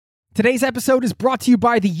Today's episode is brought to you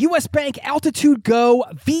by the US Bank Altitude Go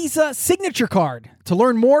Visa Signature Card. To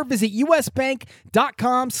learn more, visit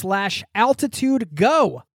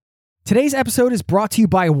usbank.com/altitudego. Today's episode is brought to you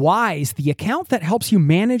by Wise, the account that helps you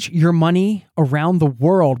manage your money around the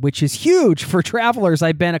world, which is huge for travelers.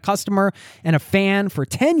 I've been a customer and a fan for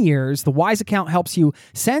 10 years. The Wise account helps you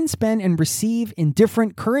send, spend, and receive in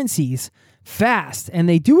different currencies fast, and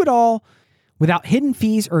they do it all without hidden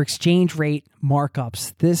fees or exchange rate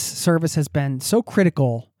markups. This service has been so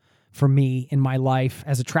critical for me in my life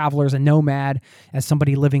as a traveler, as a nomad, as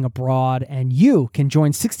somebody living abroad. And you can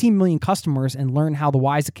join 16 million customers and learn how the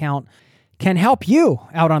Wise account can help you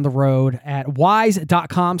out on the road at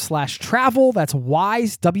wise.com/travel. That's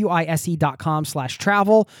wise,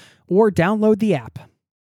 wise.com/travel, or download the app.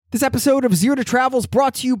 This episode of Zero to Travel is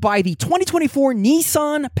brought to you by the 2024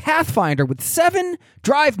 Nissan Pathfinder with 7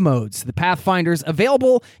 drive modes. The Pathfinder's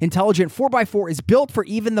available intelligent 4x4 is built for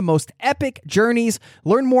even the most epic journeys.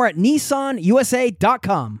 Learn more at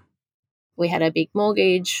nissanusa.com. We had a big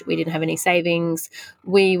mortgage. We didn't have any savings.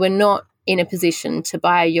 We were not in a position to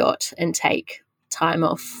buy a yacht and take time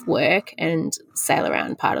off work and sail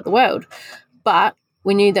around part of the world. But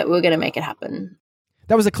we knew that we were going to make it happen.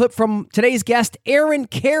 That was a clip from today's guest, Erin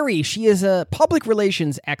Carey. She is a public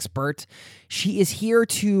relations expert. She is here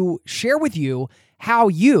to share with you how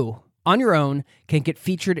you, on your own, can get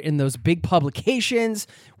featured in those big publications,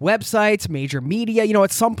 websites, major media. You know,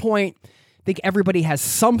 at some point, I think everybody has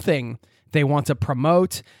something they want to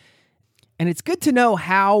promote. And it's good to know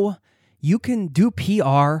how you can do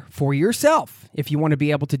PR for yourself if you want to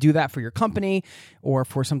be able to do that for your company or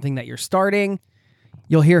for something that you're starting.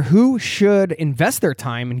 You'll hear who should invest their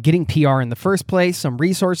time in getting PR in the first place, some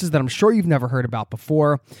resources that I'm sure you've never heard about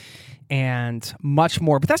before, and much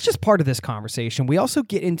more. But that's just part of this conversation. We also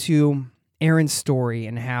get into Erin's story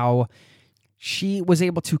and how she was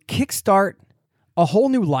able to kickstart a whole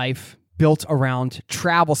new life built around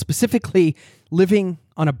travel, specifically living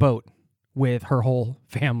on a boat with her whole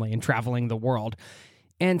family and traveling the world.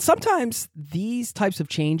 And sometimes these types of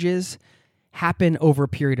changes happen over a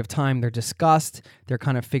period of time. They're discussed, they're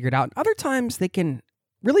kind of figured out. Other times they can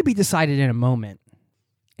really be decided in a moment.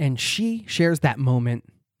 And she shares that moment.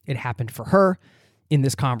 It happened for her in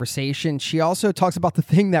this conversation. She also talks about the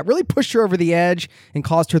thing that really pushed her over the edge and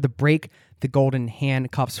caused her to break the golden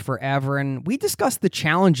handcuffs forever. And we discussed the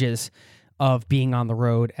challenges of being on the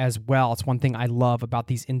road as well. It's one thing I love about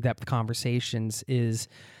these in-depth conversations is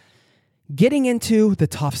getting into the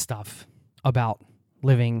tough stuff about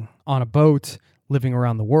living on a boat, living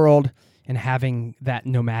around the world, and having that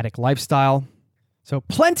nomadic lifestyle. So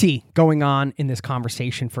plenty going on in this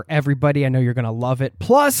conversation for everybody. I know you're going to love it.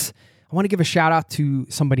 Plus, I want to give a shout out to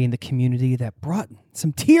somebody in the community that brought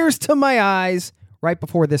some tears to my eyes right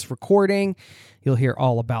before this recording. You'll hear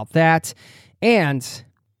all about that. And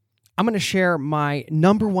I'm going to share my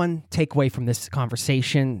number one takeaway from this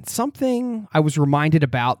conversation, something I was reminded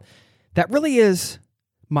about that really is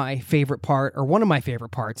my favorite part, or one of my favorite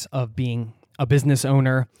parts of being a business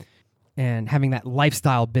owner and having that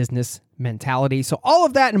lifestyle business mentality. So all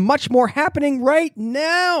of that and much more happening right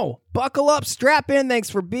now. Buckle up, strap in. Thanks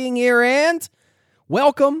for being here and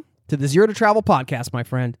welcome to the Zero to Travel podcast, my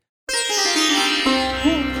friend.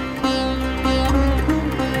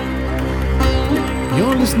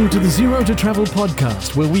 You're listening to the Zero to Travel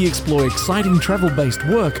podcast, where we explore exciting travel-based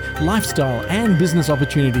work, lifestyle, and business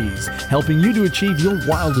opportunities, helping you to achieve your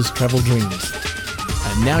wildest travel dreams.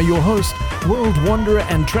 And now your host, world wanderer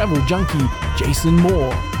and travel junkie, Jason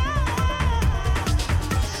Moore.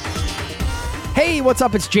 Hey, what's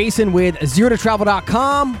up? It's Jason with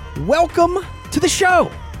ZeroToTravel.com. Welcome to the show.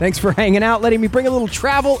 Thanks for hanging out, letting me bring a little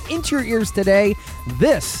travel into your ears today.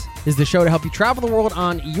 This is the show to help you travel the world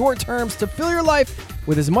on your terms, to fill your life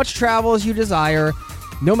with as much travel as you desire,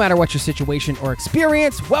 no matter what your situation or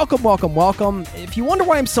experience. Welcome, welcome, welcome. If you wonder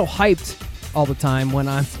why I'm so hyped all the time when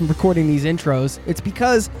I'm recording these intros, it's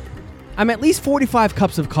because I'm at least 45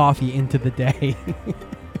 cups of coffee into the day.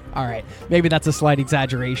 All right, maybe that's a slight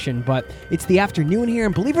exaggeration, but it's the afternoon here,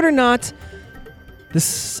 and believe it or not,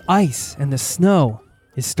 the ice and the snow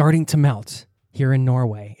is starting to melt here in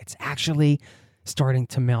Norway. It's actually starting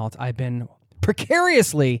to melt. I've been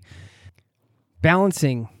precariously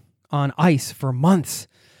balancing on ice for months,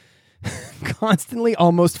 constantly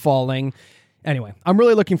almost falling. Anyway, I'm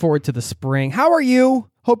really looking forward to the spring. How are you?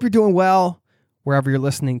 Hope you're doing well wherever you're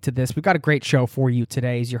listening to this. We've got a great show for you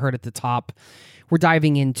today, as you heard at the top. We're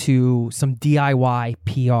diving into some DIY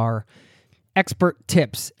PR expert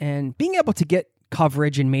tips, and being able to get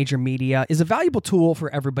coverage in major media is a valuable tool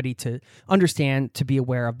for everybody to understand, to be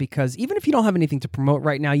aware of, because even if you don't have anything to promote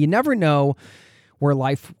right now, you never know where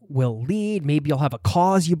life will lead. Maybe you'll have a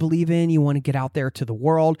cause you believe in. You want to get out there to the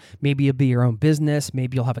world. Maybe you'll be your own business.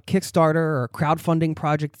 Maybe you'll have a Kickstarter or a crowdfunding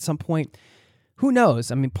project at some point. Who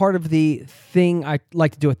knows? I mean, part of the thing I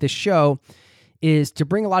like to do at this show is to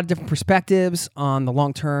bring a lot of different perspectives on the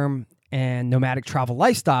long-term and nomadic travel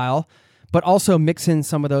lifestyle, but also mix in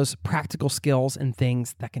some of those practical skills and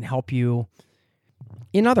things that can help you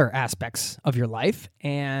in other aspects of your life.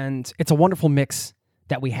 And it's a wonderful mix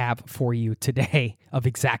that we have for you today of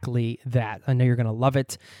exactly that. I know you're going to love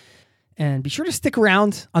it. And be sure to stick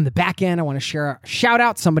around on the back end. I want to shout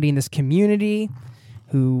out somebody in this community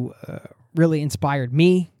who really inspired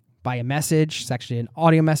me by a message. It's actually an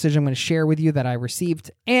audio message I'm going to share with you that I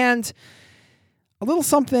received. And a little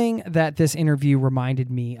something that this interview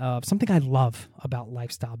reminded me of, something I love about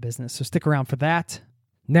lifestyle business. So stick around for that.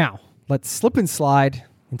 Now, let's slip and slide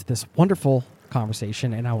into this wonderful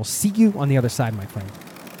conversation, and I will see you on the other side, my friend.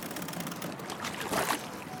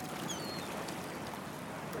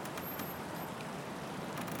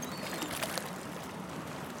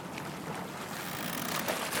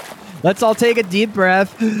 Let's all take a deep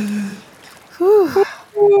breath.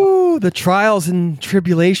 Ooh, the trials and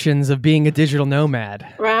tribulations of being a digital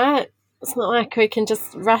nomad. Right. It's not like we can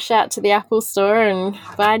just rush out to the Apple store and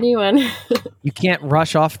buy a new one. You can't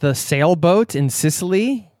rush off the sailboat in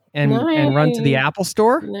Sicily and run to the Apple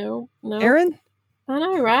store? No. Erin? I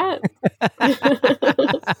know, right?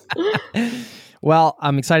 Well,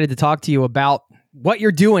 I'm excited to talk to you about what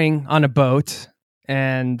you're doing on a boat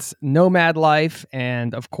and nomad life,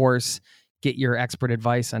 and of course, get your expert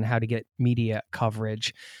advice on how to get media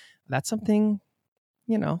coverage. That's something,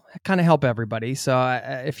 kind of help everybody. So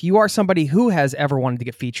if you are somebody who has ever wanted to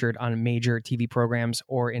get featured on major TV programs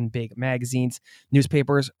or in big magazines,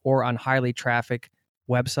 newspapers, or on highly trafficked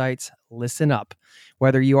websites, listen up.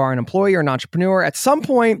 Whether you are an employee or an entrepreneur, at some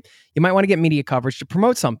point, you might want to get media coverage to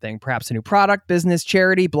promote something, perhaps a new product, business,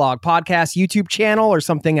 charity, blog, podcast, YouTube channel, or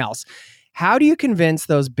something else. How do you convince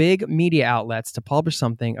those big media outlets to publish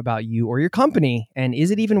something about you or your company? And is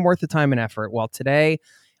it even worth the time and effort? Well, today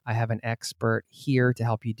I have an expert here to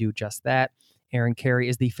help you do just that. Erin Carey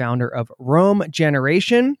is the founder of Rome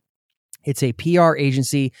Generation. It's a PR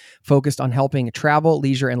agency focused on helping travel,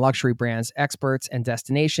 leisure, and luxury brands, experts, and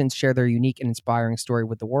destinations share their unique and inspiring story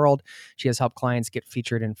with the world. She has helped clients get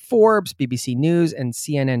featured in Forbes, BBC News, and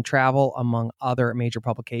CNN Travel, among other major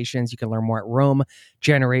publications. You can learn more at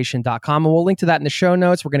romegeneration.com, and we'll link to that in the show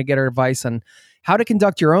notes. We're going to get her advice on how to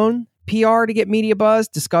conduct your own PR to get media buzz,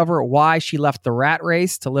 discover why she left the rat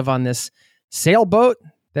race to live on this sailboat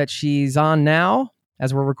that she's on now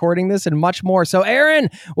as we're recording this, and much more. So, Erin,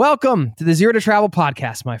 welcome to the Zero to Travel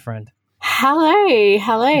podcast, my friend.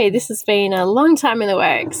 Hello. This has been a long time in the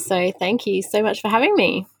works, so thank you so much for having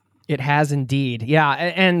me. It has indeed. Yeah,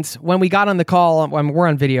 and when we got on the call, we're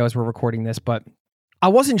on video as we're recording this, but I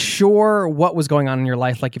wasn't sure what was going on in your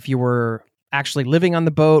life, like if you were actually living on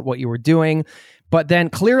the boat, what you were doing. But then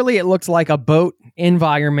clearly it looked like a boat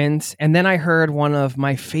environment. And then I heard one of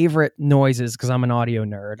my favorite noises, because I'm an audio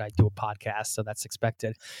nerd. I do a podcast, so that's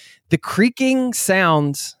expected. The creaking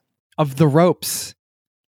sounds of the ropes.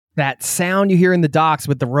 That sound you hear in the docks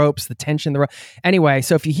with the ropes, the tension. Anyway,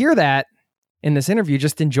 so if you hear that in this interview,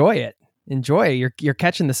 just enjoy it. You're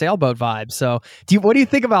catching the sailboat vibe. So what do you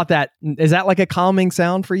think about that? Is that like a calming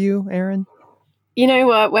sound for you, Erin? You know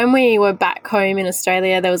what? When we were back home in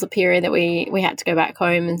Australia, there was a period that we had to go back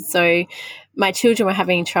home. And so my children were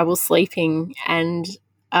having trouble sleeping. And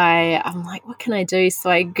I'm like, what can I do? So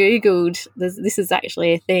I Googled, this is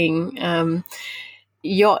actually a thing,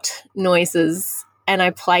 yacht noises. And I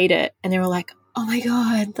played it. And they were like, oh my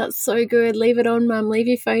God, that's so good. Leave it on, Mum. Leave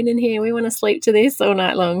your phone in here. We want to sleep to this all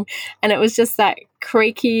night long. And it was just that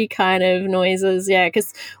creaky kind of noises. Yeah,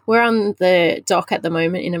 because we're on the dock at the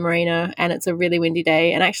moment in a marina and it's a really windy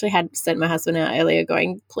day. And I actually had sent my husband out earlier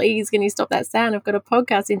going, please, can you stop that sound? I've got a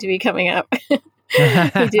podcast interview coming up.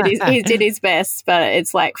 He did his best, but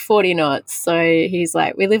it's like 40 knots. So he's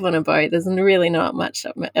like, we live on a boat. There's really not much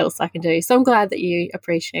else I can do. So I'm glad that you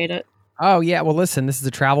appreciate it. Oh, yeah. Well, listen, this is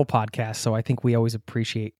a travel podcast, so I think we always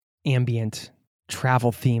appreciate ambient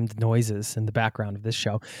travel-themed noises in the background of this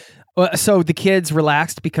show. So the kids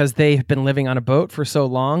relaxed because they've been living on a boat for so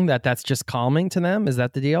long that's just calming to them? Is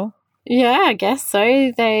that the deal? Yeah, I guess so.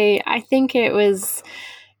 I think it was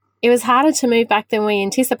harder to move back than we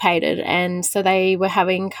anticipated. And so they were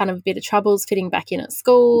having kind of a bit of troubles fitting back in at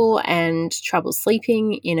school and trouble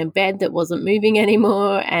sleeping in a bed that wasn't moving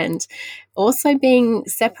anymore, and also being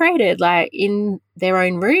separated like in their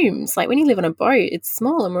own rooms. Like when you live on a boat, it's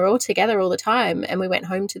small and we're all together all the time. And we went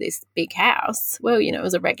home to this big house. Well, it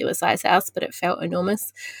was a regular size house, but it felt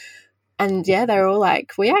enormous. And yeah, they're all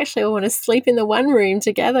like, we actually all want to sleep in the one room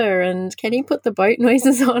together, and can you put the boat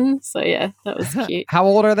noises on? So yeah, that was cute. How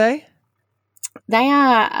old are they? They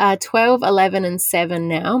are 12, 11 and 7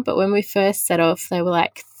 now, but when we first set off, they were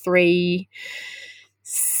like 3,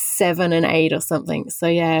 7 and 8 or something. So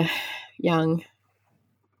yeah, young.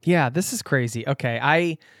 Yeah, this is crazy. Okay,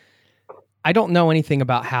 I don't know anything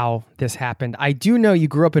about how this happened. I do know you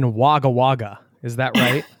grew up in Wagga Wagga. Is that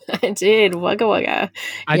right? I did. Wagga Wagga.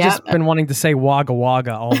 I just been wanting to say Wagga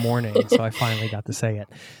Wagga all morning, so I finally got to say it.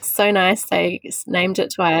 So nice. They named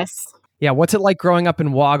it twice. Yeah, what's it like growing up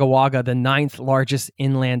in Wagga Wagga, the 9th largest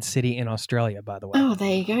inland city in Australia, by the way? Oh,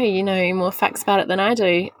 there you go. You know more facts about it than I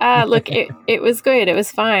do. Look, it was good. It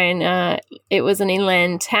was fine. It was an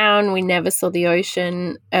inland town. We never saw the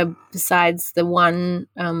ocean besides the one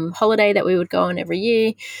holiday that we would go on every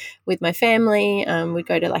year with my family. We'd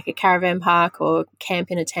go to like a caravan park or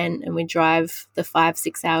camp in a tent, and we'd drive the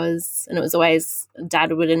 5-6 hours. And it was always,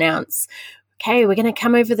 Dad would announce, okay, we're going to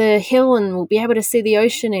come over the hill and we'll be able to see the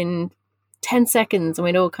ocean in 10 seconds, and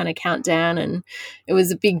we'd all kind of count down, and it was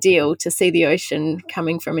a big deal to see the ocean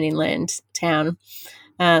coming from an inland town.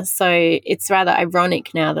 So it's rather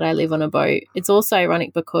ironic now that I live on a boat. It's also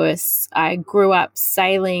ironic because I grew up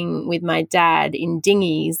sailing with my dad in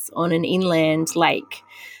dinghies on an inland lake,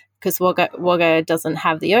 because Wagga doesn't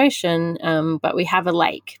have the ocean, but we have a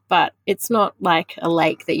lake. But it's not like a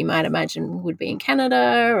lake that you might imagine would be in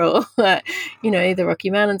Canada or, the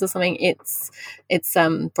Rocky Mountains or something. It's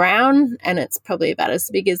brown, and it's probably about as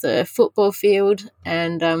big as a football field.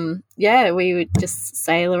 And, we would just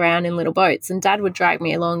sail around in little boats. And Dad would drag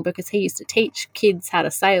me along because he used to teach kids how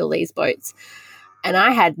to sail these boats. And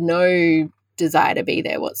I had no desire to be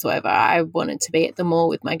there whatsoever. I wanted to be at the mall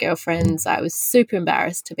with my girlfriends. I was super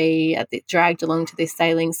embarrassed to be dragged along to this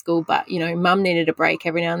sailing school, but Mum needed a break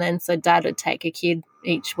every now and then, so Dad would take a kid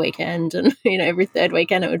each weekend, and every third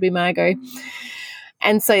weekend it would be my go.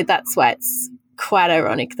 And so that's why it's quite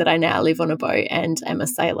ironic that I now live on a boat and am a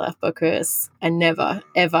sailor, because I never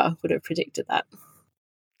ever would have predicted that.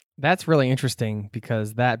 That's really interesting,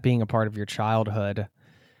 because that being a part of your childhood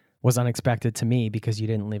was unexpected to me, because you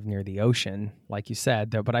didn't live near the ocean, like you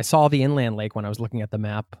said. But I saw the inland lake when I was looking at the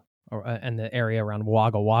map and the area around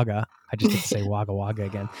Wagga Wagga. I just did say Wagga Wagga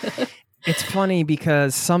again. It's funny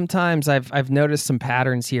because sometimes I've noticed some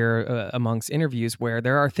patterns here amongst interviews where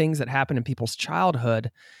there are things that happen in people's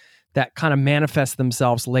childhood that kind of manifest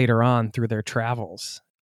themselves later on through their travels.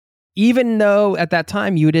 Even though at that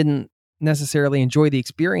time you didn't necessarily enjoy the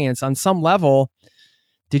experience, on some level,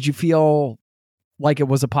 did you feel like it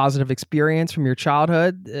was a positive experience from your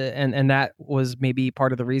childhood, and that was maybe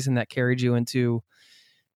part of the reason that carried you into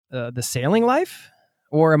the sailing life?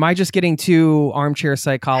 Or am I just getting too armchair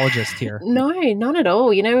psychologist here? No, not at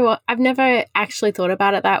all. You know what? I've never actually thought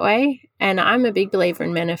about it that way. And I'm a big believer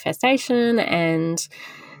in manifestation. And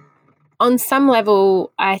on some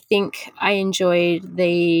level, I think I enjoyed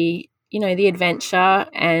the adventure,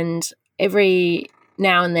 and every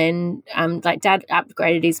now and then, like Dad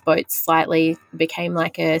upgraded his boat slightly, became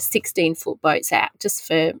like a 16-foot boat. So just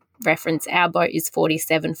for reference, our boat is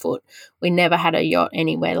 47 foot. We never had a yacht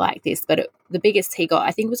anywhere like this, but the biggest he got,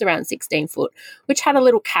 I think, was around 16 foot, which had a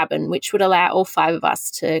little cabin, which would allow all 5 of us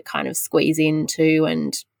to kind of squeeze into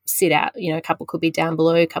and sit out. A couple could be down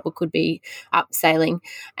below, a couple could be up sailing.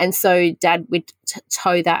 And so Dad would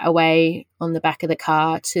tow that away on the back of the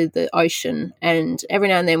car to the ocean, and every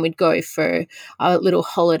now and then we'd go for a little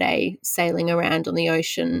holiday sailing around on the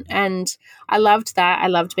ocean. And I loved that. I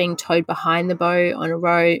loved being towed behind the boat on a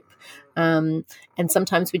rope, and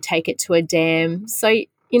sometimes we'd take it to a dam. So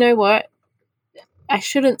you know what? I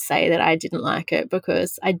shouldn't say that I didn't like it,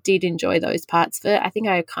 because I did enjoy those parts of it. I think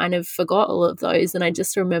I kind of forgot all of those, and I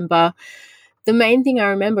just remember, the main thing I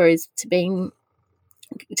remember is being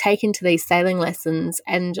taken to these sailing lessons,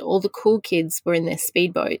 and all the cool kids were in their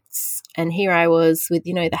speedboats, and here I was with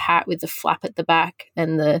the hat with the flap at the back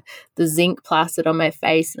and the zinc plastered on my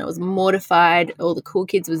face, and I was mortified. All the cool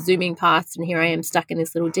kids were zooming past, and here I am stuck in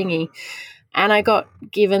this little dinghy, and I got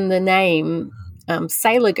given the name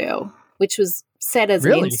Sailor Girl, which was said as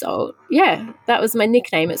an insult. Yeah, that was my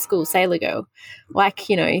nickname at school, Sailor Girl. Like,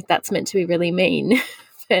 that's meant to be really mean.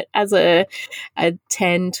 But as a 10,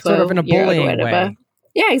 12 sort of in a bullying or whatever. way.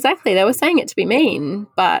 Yeah, exactly. They were saying it to be mean,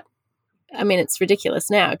 but I mean, it's ridiculous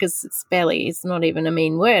now, because it's not even a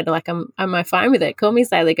mean word. Like, am I fine with it? Call me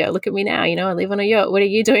Sailor Girl. Look at me now. I live on a yacht. What are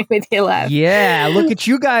you doing with your life? Yeah, look at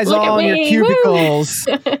you guys all in your cubicles.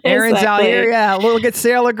 Erin's out here. Yeah, look at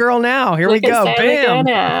Sailor Girl now. Here we go. Bam.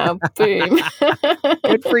 Now. Boom.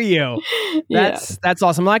 Good for you. That's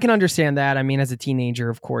awesome. I can understand that. I mean, as a teenager,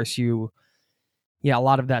 of course, you yeah, a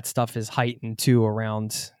lot of that stuff is heightened too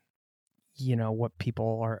around, what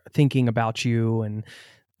people are thinking about you and,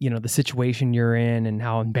 the situation you're in and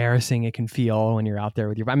how embarrassing it can feel when you're out there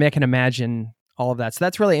with your, I mean, I can imagine all of that. So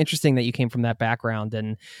that's really interesting that you came from that background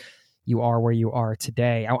and you are where you are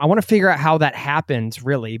today. I want to figure out how that happened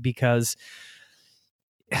really, because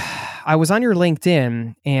I was on your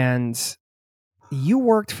LinkedIn and you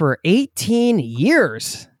worked for 18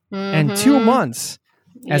 years and 2 months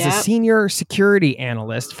as a senior security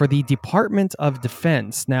analyst for the Department of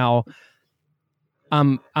Defense. Now,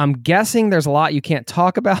 I'm guessing there's a lot you can't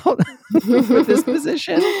talk about with this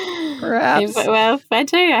position, perhaps. Well, if I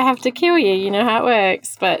do, I have to kill you. You know how it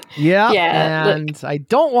works. But and look. I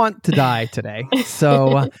don't want to die today.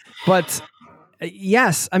 So, but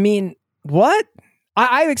yes, I mean, what?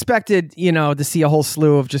 I expected, to see a whole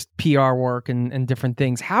slew of just PR work and different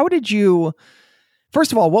things. How did you,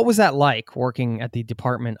 first of all, what was that like working at the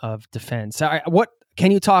Department of Defense? Can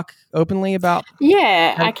you talk openly about?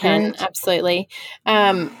 Yeah, I can. Absolutely.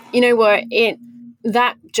 You know what?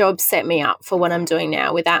 That job set me up for what I'm doing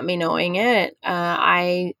now without me knowing it.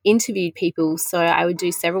 I interviewed people. So I would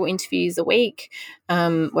do several interviews a week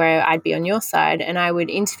where I'd be on your side and I would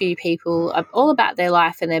interview people all about their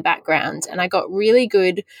life and their background. And I got really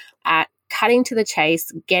good at cutting to the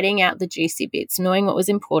chase, getting out the juicy bits, knowing what was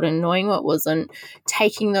important, knowing what wasn't,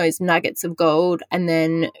 taking those nuggets of gold and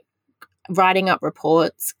then writing up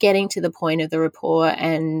reports, getting to the point of the report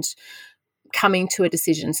and coming to a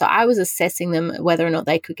decision. So I was assessing them whether or not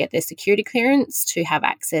they could get their security clearance to have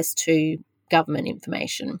access to government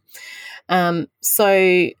information.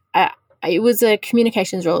 It was a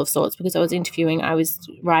communications role of sorts because I was interviewing, I was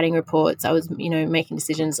writing reports, I was, making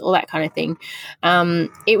decisions, all that kind of thing.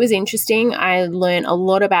 It was interesting. I learned a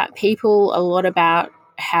lot about people, a lot about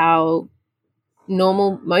how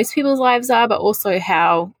normal most people's lives are, but also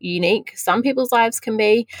how unique some people's lives can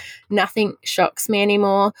be. Nothing shocks me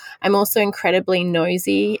anymore. I'm also incredibly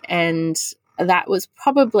nosy, and that was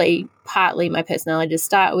probably partly my personality to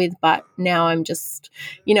start with, but now I'm just,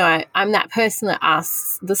 I'm that person that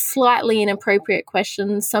asks the slightly inappropriate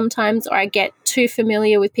questions sometimes, or I get too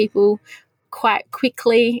familiar with people quite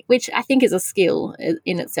quickly, which I think is a skill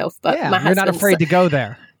in itself. But you're not afraid to go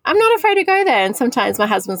there. I'm not afraid to go there. And sometimes my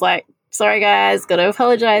husband's like, sorry guys, got to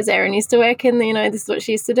apologize. Erin used to work in, this is what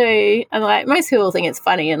she used to do. And like most people think it's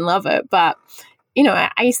funny and love it. But,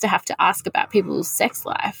 I used to have to ask about people's sex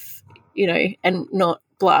life, and not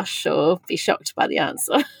blush or be shocked by the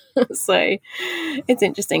answer. So it's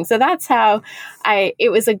interesting. So that's how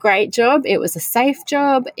it was a great job. It was a safe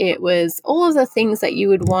job. It was all of the things that you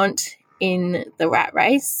would want in the rat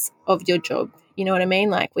race of your job. You know what I mean?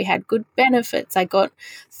 Like we had good benefits. I got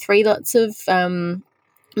 3 lots of,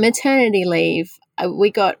 maternity leave. We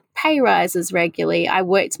got pay rises regularly. I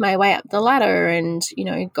worked my way up the ladder and,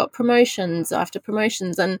 got promotions after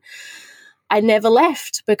promotions, and I never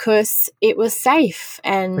left because it was safe.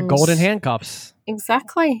 And the golden handcuffs.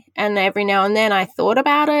 Exactly. And every now and then I thought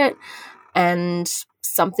about it and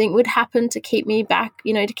something would happen to keep me back,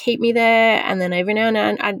 to keep me there. And then every now and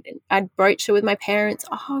then I'd broach it with my parents.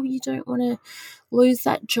 Oh, you don't want to lose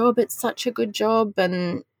that job. It's such a good job.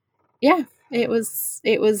 And yeah, it was,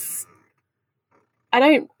 I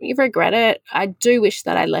don't regret it. I do wish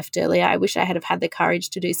that I left earlier. I wish I had have had the courage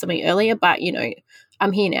to do something earlier, but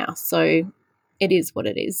I'm here now. So it is what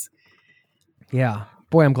it is. Yeah.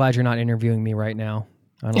 Boy, I'm glad you're not interviewing me right now.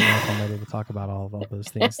 I don't know if I'm ready to talk about all those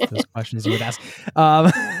things, those questions you would ask.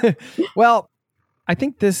 Well, I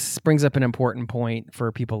think this brings up an important point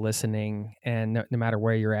for people listening, and no matter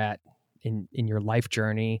where you're at in your life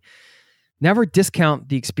journey, never discount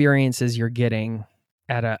the experiences you're getting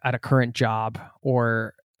at a current job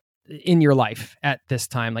or in your life at this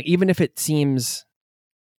time. Like even if it seems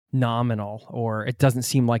nominal or it doesn't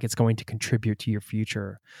seem like it's going to contribute to your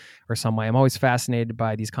future or some way. I'm always fascinated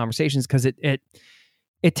by these conversations because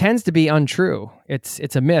it tends to be untrue.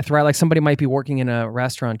 It's a myth, right? Like somebody might be working in a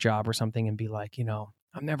restaurant job or something and be like,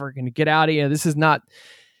 I'm never going to get out of here. This is not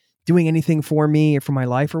doing anything for me or for my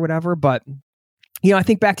life or whatever. But I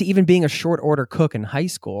think back to even being a short order cook in high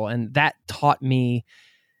school, and that taught me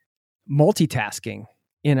multitasking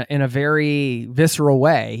in a very visceral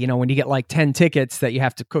way. When you get like 10 tickets that you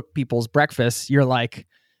have to cook people's breakfast, you're like,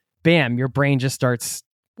 bam, your brain just starts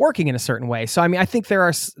working in a certain way. So, I mean, I think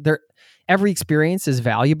every experience is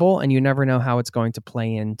valuable and you never know how it's going to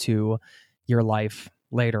play into your life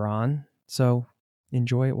later on. So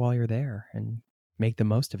enjoy it while you're there and make the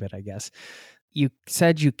most of it, I guess. You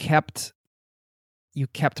said you kept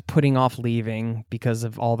putting off leaving because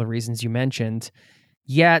of all the reasons you mentioned,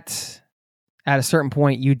 yet at a certain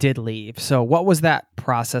point you did leave. So what was that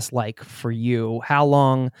process like for you? How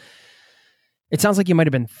long? It sounds like you might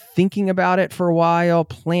have been thinking about it for a while,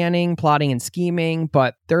 planning, plotting, and scheming,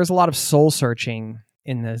 but there's a lot of soul searching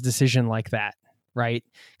in a decision like that, right?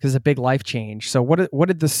 Because it's a big life change. So what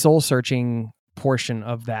did the soul searching portion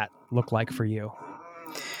of that look like for you?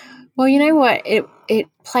 Well, you know what? It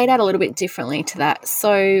played out a little bit differently to that.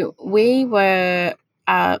 So we were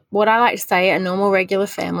what I like to say a normal, regular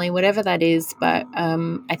family, whatever that is. But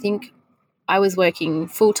I think I was working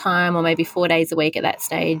full-time or maybe 4 days a week at that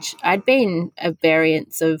stage. I'd been a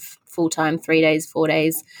variance of full-time, 3 days, 4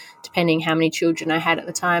 days, depending how many children I had at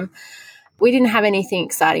the time. We didn't have anything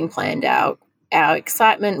exciting planned out. Our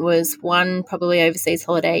excitement was one probably overseas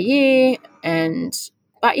holiday a year,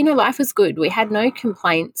 but life was good. We had no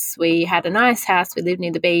complaints. We had a nice house. We lived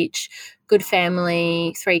near the beach, good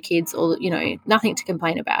family, 3 kids, all, nothing to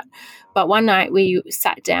complain about. But one night we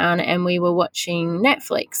sat down and we were watching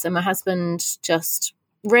Netflix, and my husband just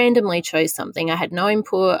randomly chose something. I had no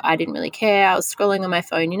input. I didn't really care. I was scrolling on my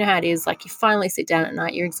phone. You know how it is. Like, you finally sit down at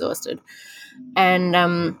night, you're exhausted.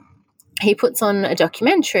 And he puts on a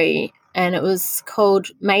documentary, and it was called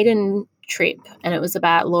Maiden Trip, and it was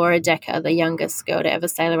about Laura Decker, the youngest girl to ever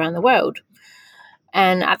sail around the world.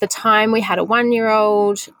 And at the time we had a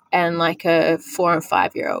 1-year-old and like a 4 and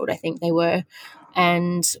 5-year-old, I think they were.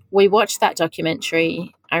 And we watched that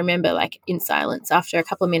documentary. I remember, like, in silence. After a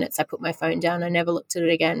couple of minutes, I put my phone down. I never looked at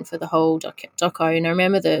it again for the whole doco. And I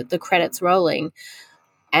remember the credits rolling,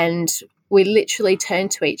 and we literally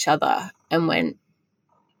turned to each other and went,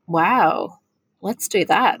 wow, let's do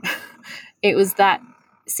that. It was that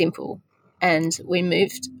simple. And we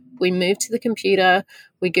moved to the computer.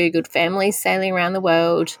 We Googled families sailing around the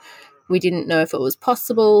world. We didn't know if it was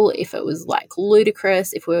possible, if it was like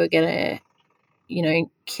ludicrous, if we were going to,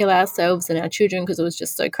 kill ourselves and our children because it was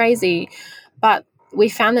just so crazy. But we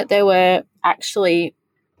found that there were actually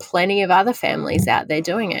plenty of other families out there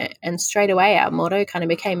doing it. And straight away our motto kind of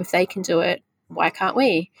became, if they can do it, why can't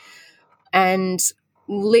we? And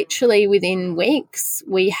literally within weeks,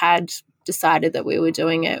 we had decided that we were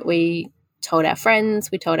doing it. We told our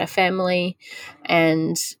friends, we told our family,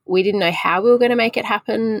 and we didn't know how we were going to make it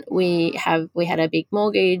happen. We had a big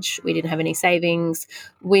mortgage. We didn't have any savings.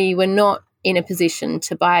 We were not in a position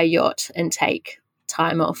to buy a yacht and take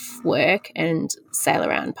time off work and sail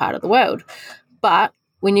around part of the world. But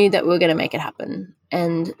we knew that we were going to make it happen.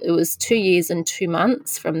 And it was 2 years and 2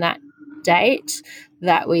 months from that date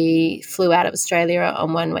that we flew out of Australia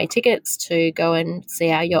on one-way tickets to go and see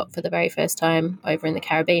our yacht for the very first time over in the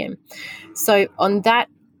Caribbean. So on that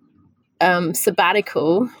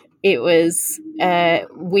sabbatical, it was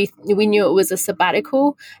we knew it was a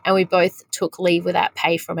sabbatical, and we both took leave without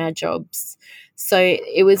pay from our jobs. So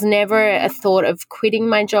it was never a thought of quitting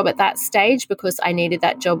my job at that stage, because I needed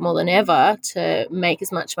that job more than ever to make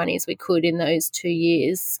as much money as we could in those 2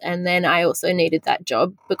 years. And then I also needed that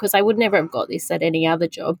job because I would never have got this at any other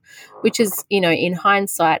job, which is, in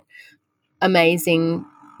hindsight, amazing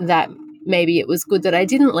that maybe it was good that I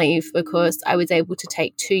didn't leave, because I was able to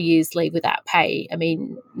take 2 years leave without pay. I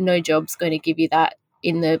mean, no job's going to give you that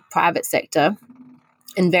in the private sector,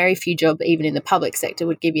 and very few jobs, even in the public sector,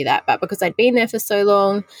 would give you that. But because I'd been there for so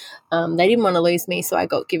long, they didn't want to lose me, so I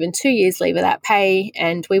got given 2 years leave without pay,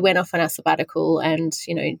 and we went off on our sabbatical and,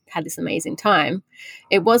 had this amazing time.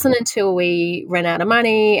 It wasn't until we ran out of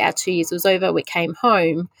money, our 2 years was over, we came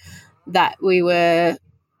home, that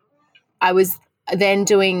I was then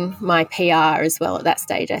doing my PR as well at that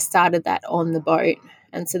stage. I started that on the boat.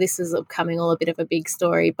 And so this is becoming all a bit of a big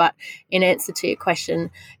story. But in answer to your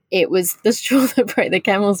question, it was the straw that broke the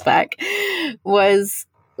camel's back was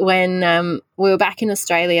when we were back in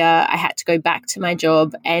Australia. I had to go back to my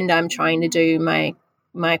job, and I'm trying to do my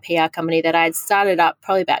PR company that I had started up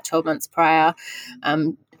probably about 12 months prior,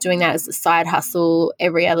 doing that as a side hustle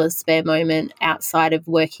every other spare moment outside of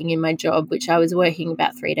working in my job, which I was working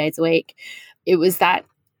about 3 days a week. It was that,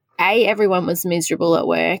 everyone was miserable at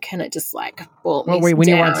work, and it just brought me when down.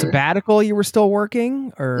 you were on sabbatical, you were still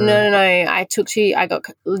working? Or No. I got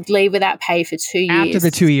leave without pay for 2 years. After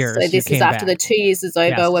the 2 years, so this is after back. the 2 years is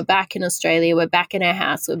over. Yes. We're back in Australia. We're back in our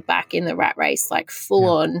house. We're back in the rat race, full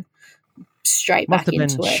on, straight Must back have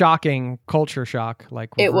into been it. shocking, culture shock.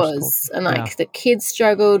 It was, and the kids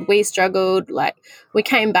struggled. We struggled. We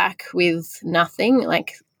came back with nothing.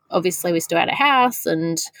 Obviously, we still had a house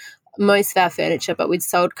and most of our furniture, but we'd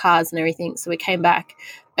sold cars and everything. So we came back,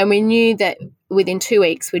 and we knew that within 2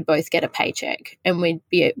 weeks we'd both get a paycheck, and we'd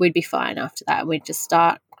be fine after that. And we'd just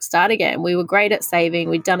start again. We were great at saving.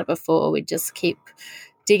 We'd done it before. We'd just keep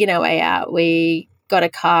digging our way out. We got a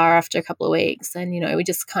car after a couple of weeks, and we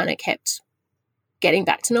just kind of kept getting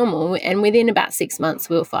back to normal. And within about 6 months,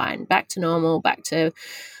 we were fine, back to normal, back to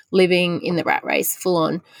living in the rat race full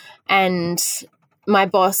on. And my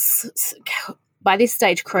boss, by this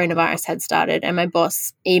stage, coronavirus had started, and my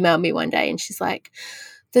boss emailed me one day and she's like,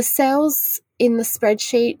 the cells in the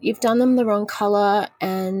spreadsheet, you've done them the wrong color,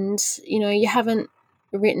 and, you haven't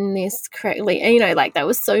written this correctly. And, like, that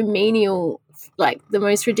was so menial, like the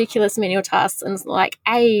most ridiculous menial tasks. And like,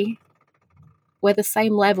 A, we're the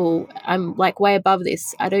same level. I'm like way above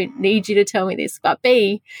this. I don't need you to tell me this. But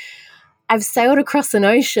B, I've sailed across an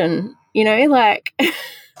ocean, like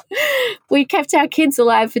we kept our kids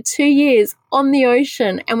alive for 2 years on the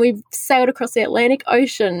ocean, and we've sailed across the Atlantic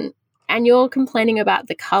Ocean, and you're complaining about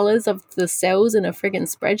the colors of the cells in a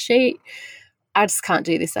friggin' spreadsheet. I just can't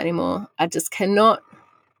do this anymore. I just cannot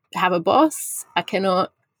have a boss. I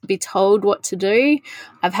cannot be told what to do.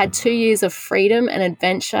 I've had 2 years of freedom and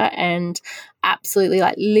adventure and absolutely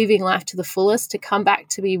like living life to the fullest, to come back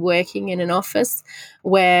to be working in an office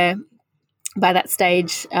where by that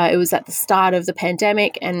stage it was at the start of the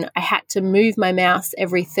pandemic, and I had to move my mouse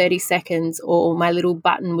every 30 seconds or my little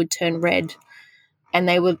button would turn red. And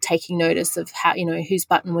they were taking notice of how, whose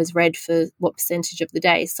button was red for what percentage of the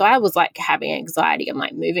day. So I was like having anxiety. I'm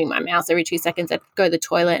like moving my mouse every 2 seconds. I'd go to the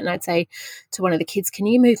toilet and I'd say to one of the kids, can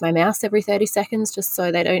you move my mouse every 30 seconds just so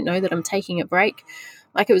they don't know that I'm taking a break?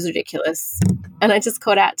 Like, it was ridiculous. And I just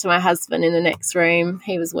called out to my husband in the next room.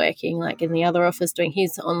 He was working like in the other office doing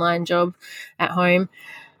his online job at home.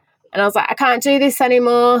 And I was like, I can't do this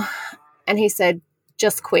anymore. And he said,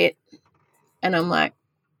 just quit. And I'm like,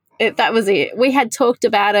 that was it. We had talked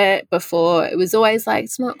about it before. It was always like,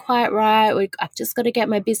 it's not quite right. I've just got to get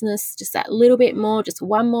my business just that little bit more, just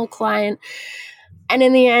one more client. And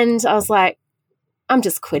in the end, I was like, I'm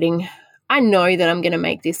just quitting. I know that I'm going to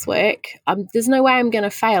make this work. There's no way I'm going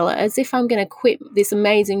to fail. As if I'm going to quit this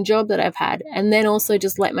amazing job that I've had and then also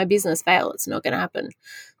just let my business fail. It's not going to happen.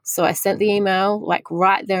 So I sent the email like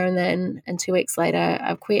right there and then. And 2 weeks later,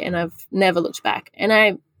 I've quit and I've never looked back. And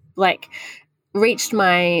I reached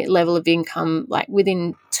my level of income like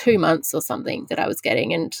within 2 months or something that I was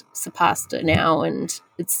getting, and surpassed it now. And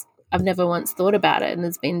I've never once thought about it, and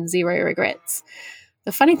there's been zero regrets.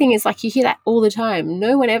 The funny thing is, like, you hear that all the time.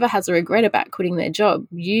 No one ever has a regret about quitting their job.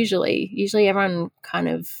 Usually everyone kind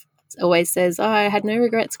of always says, oh, I had no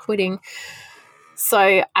regrets quitting.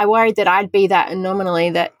 So I worried that I'd be that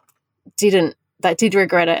anomaly that did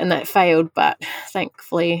regret it and that failed, but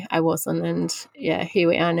thankfully I wasn't. And yeah, here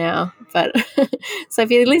we are now. But so if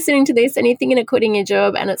you're listening to this and you're thinking of quitting your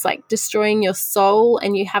job and it's like destroying your soul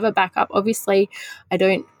and you have a backup, obviously I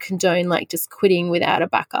don't condone like just quitting without a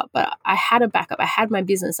backup, but I had a backup. I had my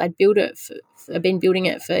business. I'd built it I've been building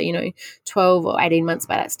it for 12 or 18 months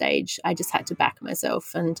by that stage. I just had to back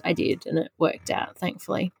myself, and I did, and it worked out,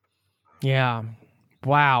 thankfully. Yeah.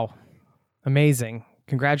 Wow. Amazing.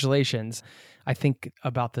 Congratulations. I think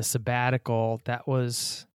about the sabbatical,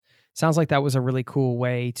 sounds like that was a really cool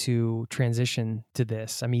way to transition to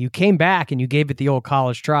this. I mean, you came back and you gave it the old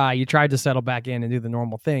college try. You tried to settle back in and do the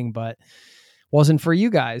normal thing, but wasn't for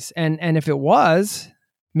you guys. And if it was,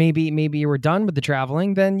 maybe you were done with the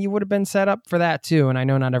traveling, then you would have been set up for that too. And I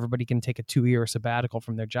know not everybody can take a 2-year sabbatical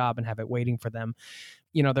from their job and have it waiting for them.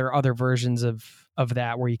 There are other versions of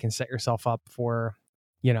that where you can set yourself up for,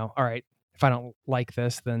 all right, if I don't like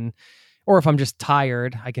this, then, or if I'm just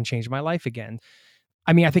tired, I can change my life again.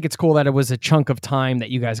 I mean, I think it's cool that it was a chunk of time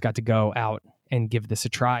that you guys got to go out and give this a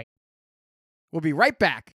try. We'll be right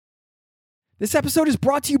back. This episode is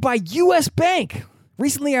brought to you by US Bank.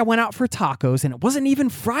 Recently, I went out for tacos and it wasn't even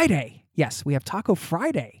Friday. Yes, we have Taco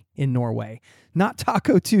Friday in Norway, not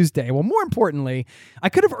Taco Tuesday. Well, more importantly, I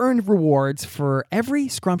could have earned rewards for every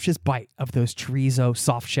scrumptious bite of those chorizo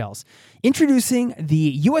soft shells. Introducing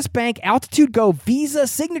the US Bank Altitude Go Visa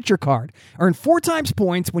Signature Card. Earn 4 times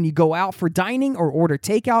points when you go out for dining or order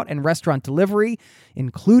takeout and restaurant delivery,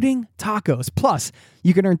 including tacos. Plus,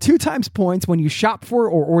 you can earn 2 times points when you shop for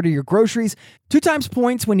or order your groceries, 2 times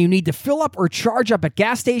points when you need to fill up or charge up at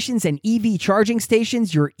gas stations and EV charging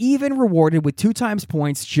stations. You're even rewarded with 2 times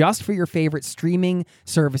points just for your favorite streaming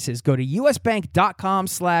services. Go to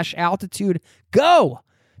usbank.com/altitude-go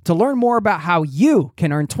to learn more about how you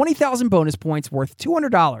can earn 20,000 bonus points worth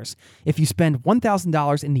 $200 if you spend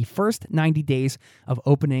 $1,000 in the first 90 days of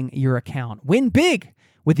opening your account. Win big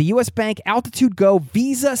with the US Bank Altitude Go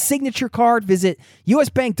Visa Signature Card. Visit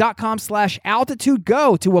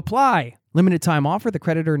usbank.com/altitude-go to apply. Limited time offer. The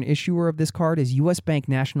creditor and issuer of this card is US Bank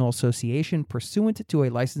National Association, pursuant to a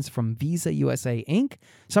license from Visa USA Inc.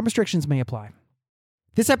 Some restrictions may apply.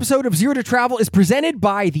 This episode of Zero to Travel is presented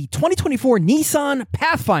by the 2024 Nissan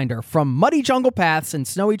Pathfinder. From muddy jungle paths and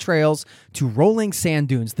snowy trails to rolling sand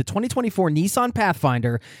dunes, the 2024 Nissan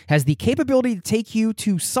Pathfinder has the capability to take you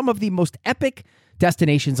to some of the most epic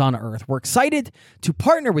destinations on Earth. We're excited to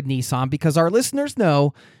partner with Nissan because our listeners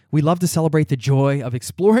know we love to celebrate the joy of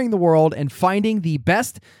exploring the world and finding the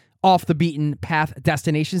best off the beaten path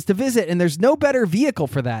destinations to visit. And there's no better vehicle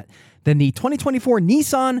for that than the 2024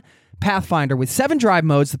 Nissan Pathfinder. With 7 drive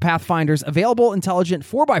modes, the Pathfinder's available intelligent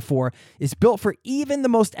 4x4 is built for even the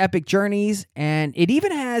most epic journeys, and it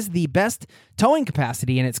even has the best towing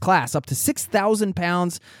capacity in its class, up to 6,000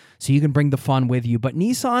 pounds, so you can bring the fun with you. But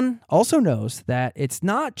Nissan also knows that it's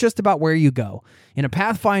not just about where you go. In a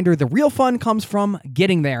Pathfinder, the real fun comes from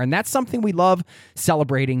getting there, and that's something we love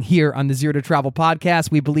celebrating here on the Zero to Travel podcast.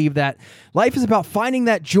 We believe that life is about finding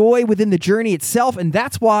that joy within the journey itself, and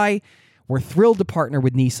that's why we're thrilled to partner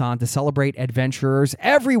with Nissan to celebrate adventurers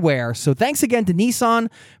everywhere. So thanks again to Nissan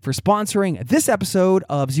for sponsoring this episode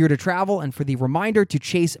of Zero to Travel and for the reminder to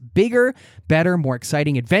chase bigger, better, more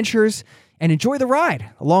exciting adventures and enjoy the ride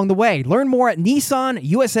along the way. Learn more at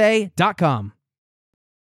nissanusa.com.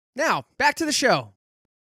 Now, back to the show.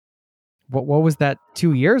 What was that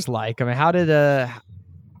 2 years like? I mean, how did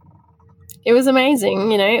It was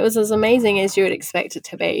amazing. It was as amazing as you would expect it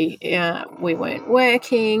to be. We weren't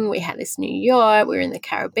working. We had this new yacht. We were in the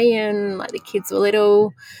Caribbean. Like, the kids were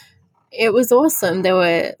little. It was awesome.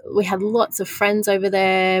 We had lots of friends over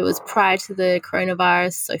there. It was prior to the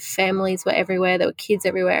coronavirus, so families were everywhere. There were kids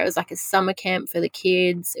everywhere. It was like a summer camp for the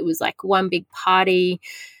kids. It was like one big party,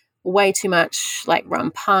 way too much like rum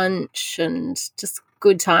punch and just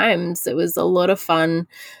good times. It was a lot of fun.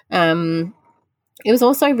 It was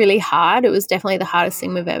also really hard. It was definitely the hardest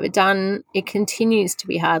thing we've ever done. It continues to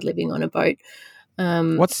be hard living on a boat.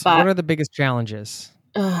 what are the biggest challenges?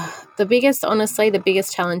 The biggest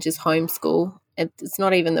challenge is homeschool. It's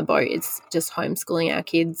not even the boat. It's just homeschooling our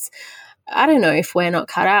kids. I don't know if we're not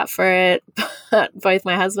cut out for it, but both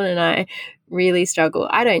my husband and I really struggle.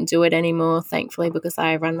 I don't do it anymore, thankfully, because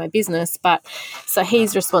I run my business. But so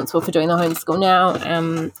he's responsible for doing the homeschool now.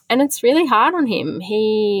 And it's really hard on him.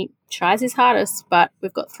 He tries his hardest, but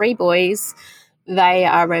we've got 3 boys. They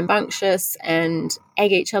are rambunctious and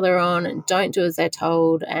egg each other on and don't do as they're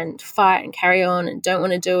told and fight and carry on and don't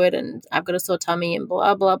want to do it, and I've got a sore tummy and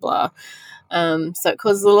blah, blah, blah. So it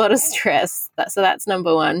causes a lot of stress. So that's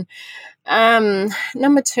number 1.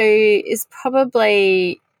 Number 2 is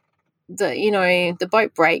probably the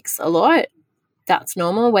boat breaks a lot. That's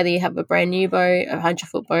normal, whether you have a brand new boat, a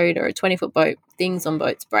 100-foot boat or a 20-foot boat. Things on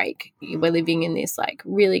boats break. We're living in this like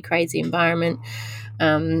really crazy environment.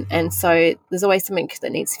 And so there's always something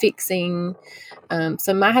that needs fixing.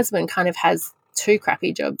 So my husband kind of has 2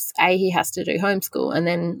 crappy jobs. He has to do homeschool, and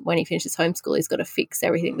then when he finishes homeschool, he's got to fix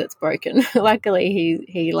everything that's broken. Luckily,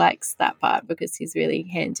 he likes that part because he's really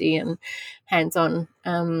handy and hands-on.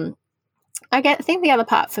 I think the other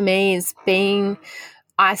part for me is being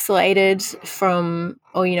isolated from,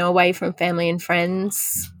 away from family and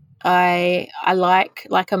friends. I like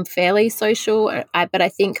I'm fairly social, but I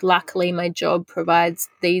think luckily my job provides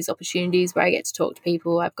these opportunities where I get to talk to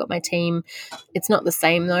people. I've got my team. It's not the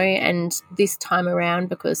same though, and this time around,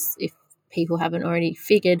 because if people haven't already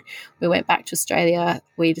figured, we went back to Australia.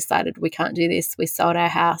 We decided we can't do this. We sold our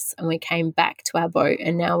house and we came back to our boat,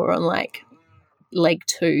 and now we're on like leg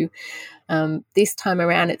 2. This time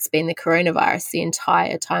around, it's been the coronavirus the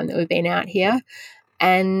entire time that we've been out here,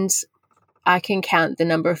 and I can count the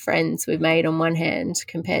number of friends we've made on one hand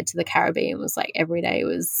compared to the Caribbean. It was like every day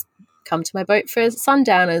was come to my boat for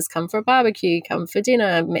sundowners, come for a barbecue, come for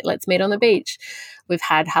dinner, let's meet on the beach. We've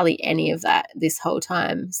had hardly any of that this whole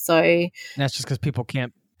time. So that's just because people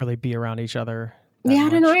can't really be around each other. Yeah, I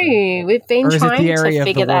don't know. We've been trying to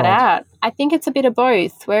figure that out. I think it's a bit of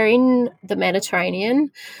both. We're in the Mediterranean,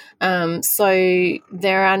 so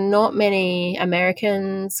there are not many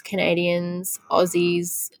Americans, Canadians,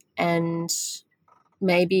 Aussies, and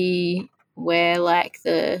maybe we're like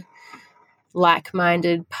the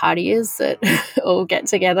like-minded partiers that all get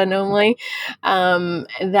together normally.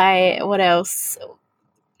 What else?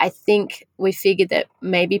 I think we figured that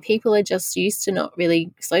maybe people are just used to not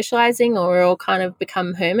really socializing, or we're all kind of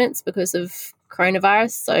become hermits because of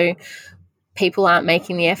coronavirus. So people aren't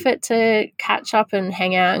making the effort to catch up and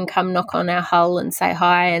hang out and come knock on our hull and say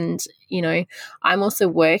hi. And, I'm also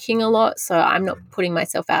working a lot, so I'm not putting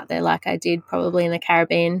myself out there like I did probably in the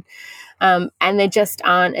Caribbean. And there just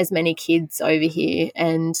aren't as many kids over here.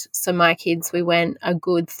 And so my kids, we went a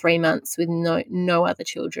good 3 months with no other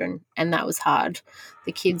children, and that was hard.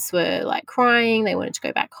 The kids were like crying. They wanted to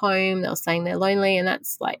go back home. They were saying they're lonely, and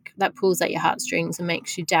that pulls at your heartstrings and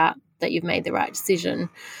makes you doubt that you've made the right decision.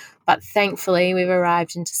 But thankfully, we've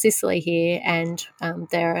arrived into Sicily here, and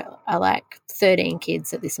there are like 13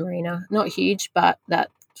 kids at this marina. Not huge, but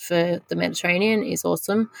that for the Mediterranean is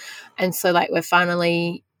awesome. And so like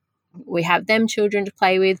we have them children to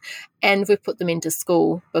play with, and we've put them into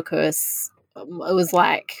school because it was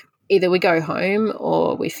like either we go home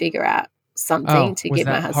or we figure out something to give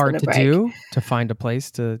my husband a break. Was that hard to find a place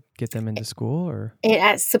to get them into school? Or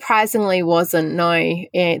it surprisingly wasn't. No,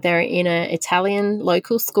 they're in an Italian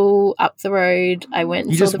local school up the road. I went.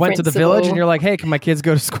 You just went to the village and you're like, "Hey, can my kids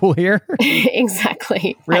go to school here?"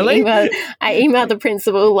 Exactly. Really? I emailed the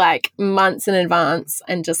principal like months in advance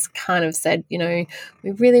and just kind of said, we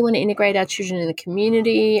really want to integrate our children in the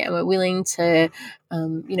community, and we're willing to,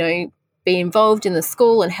 be involved in the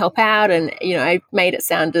school and help out. And, I made it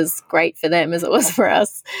sound as great for them as it was for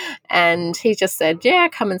us. And he just said, yeah,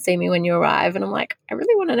 come and see me when you arrive. And I'm like, I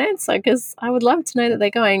really want an answer because I would love to know that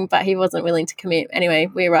they're going, but he wasn't willing to commit.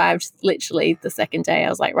 Anyway, we arrived literally the second day. I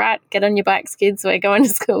was like, right, get on your bikes, kids, we're going to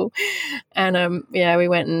school. And we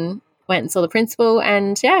went and saw the principal,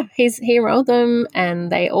 and he enrolled them,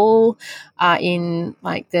 and they all are in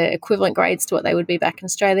like the equivalent grades to what they would be back in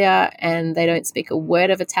Australia, and they don't speak a word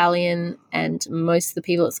of Italian, and most of the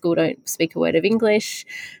people at school don't speak a word of English.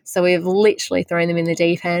 So we've literally thrown them in the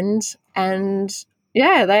deep end, and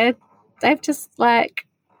they've just like,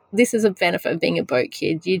 this is a benefit of being a boat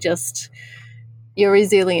kid. You're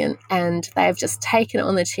resilient, and they've just taken it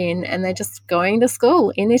on the chin, and they're just going to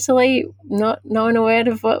school in Italy, not knowing a word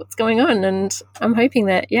of what's going on. And I'm hoping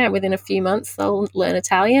that, within a few months they'll learn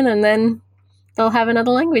Italian, and then they'll have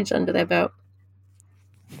another language under their belt.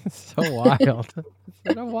 So wild.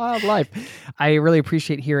 It's a wild life. I really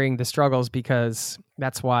appreciate hearing the struggles, because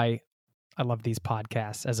that's why I love these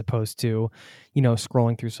podcasts, as opposed to,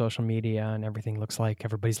 scrolling through social media and everything looks like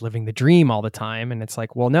everybody's living the dream all the time. And it's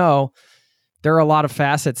like, well, no. There are a lot of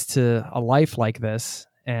facets to a life like this.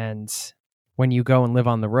 And when you go and live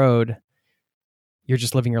on the road, you're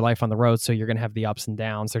just living your life on the road. So you're going to have the ups and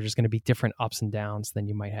downs. There's just going to be different ups and downs than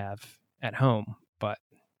you might have at home, but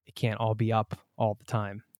it can't all be up all the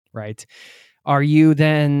time, right? Are you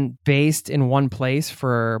then based in one place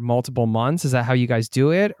for multiple months? Is that how you guys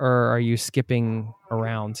do it? Or are you skipping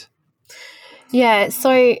around? Yeah.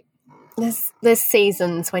 So there's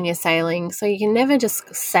seasons when you're sailing, so you can never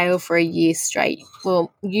just sail for a year straight.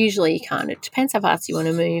 Well, usually you can't. It depends how fast you want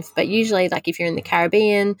to move, but usually, like if you're in the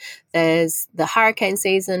Caribbean, there's the hurricane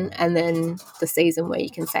season and then the season where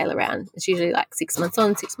you can sail around. It's usually like 6 months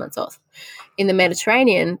on, 6 months off. In the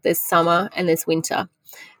Mediterranean, there's summer and there's winter.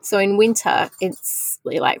 So in winter, it's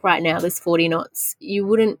like right now there's 40 knots. You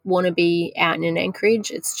wouldn't want to be out in an anchorage.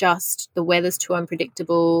 It's just the weather's too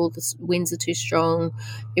unpredictable. The winds are too strong.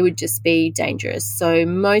 It would just be dangerous. So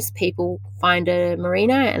most people find a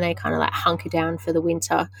marina and they kind of like hunker down for the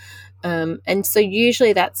winter. And so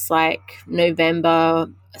usually that's like November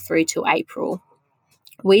through to April.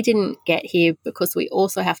 We didn't get here because we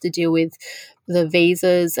also have to deal with the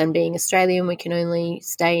visas, and being Australian, we can only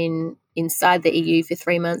stay inside the EU for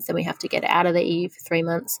 3 months, then we have to get out of the EU for 3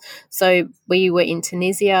 months. So we were in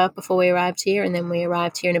Tunisia before we arrived here, and then we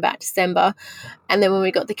arrived here in about December. And then when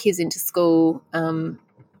we got the kids into school,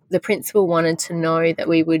 the principal wanted to know that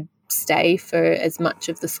we would stay for as much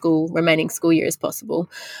of the remaining school year as possible.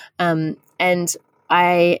 And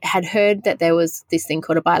I had heard that there was this thing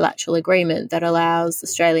called a bilateral agreement that allows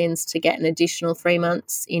Australians to get an additional 3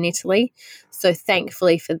 months in Italy. So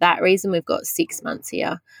thankfully for that reason, we've got 6 months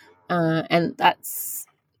here. And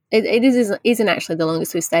it isn't actually the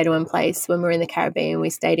longest we've stayed in one place. When we were in the Caribbean, we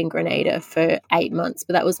stayed in Grenada for 8 months,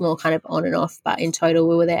 but that was more kind of on and off. But in total,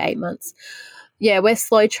 we were there 8 months. Yeah, we're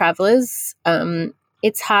slow travelers.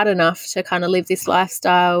 It's hard enough to kind of live this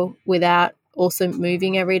lifestyle without also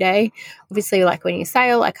moving every day. Obviously, like when you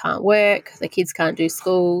sail, I can't work, the kids can't do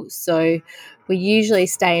school, so we usually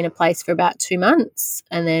stay in a place for about 2 months,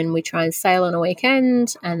 and then we try and sail on a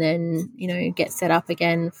weekend, and then get set up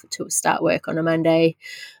again to start work on a Monday.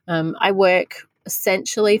 I work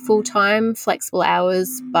essentially full-time, flexible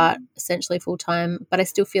hours, but essentially full-time, but I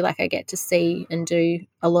still feel like I get to see and do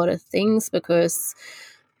a lot of things because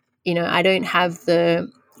I don't have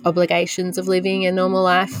the obligations of living a normal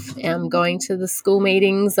life, going to the school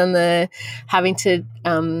meetings and the having to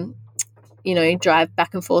drive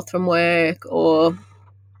back and forth from work, or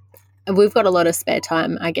we've got a lot of spare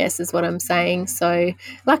time, I guess, is what I'm saying. So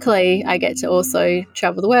luckily I get to also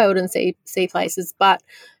travel the world and see places. But,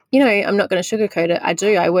 I'm not going to sugarcoat it. I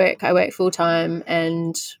do. I work full time,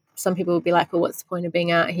 and some people will be like, well, what's the point of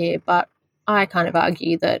being out here? But I kind of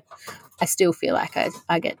argue that I still feel like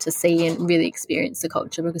I get to see and really experience the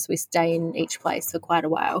culture because we stay in each place for quite a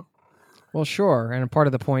while. Well, sure. And part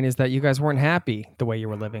of the point is that you guys weren't happy the way you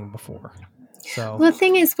were living before. So well, the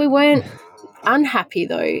thing is, we weren't unhappy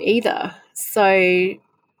though either. So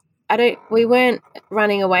we weren't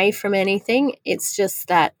running away from anything. It's just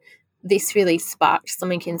that this really sparked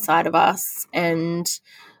something inside of us, and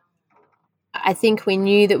I think we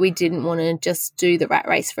knew that we didn't want to just do the rat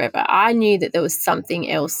race forever. I knew that there was something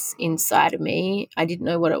else inside of me. I didn't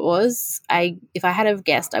know what it was. If I had have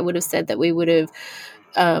guessed, I would have said that we would have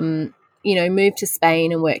moved to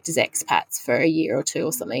Spain and worked as expats for a year or two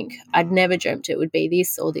or something. I'd never dreamt it would be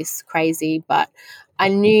this or this crazy, but I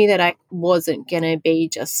knew that I wasn't going to be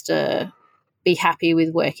just be happy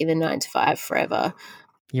with working the 9 to 5 forever.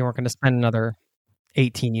 You weren't going to spend another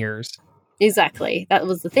 18 years. Exactly. That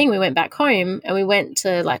was the thing. We went back home and we went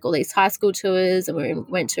to like all these high school tours, and we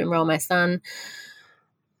went to enroll my son.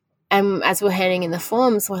 And as we're handing in the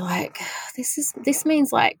forms, we're like, this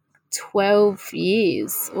means like 12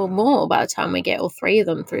 years or more by the time we get all 3 of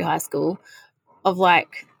them through high school, of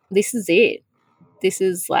like, this is it. This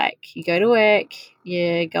is like, you go to work,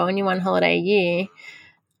 you go on your one holiday a year.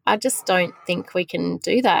 I just don't think we can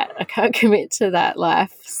do that. I can't commit to that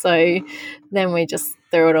life. So then we just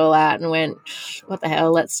threw it all out and went, what the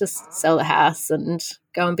hell, let's just sell the house and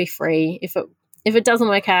go and be free. If it doesn't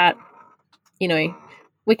work out,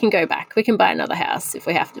 we can go back. We can buy another house if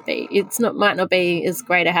we have to be. Might not be as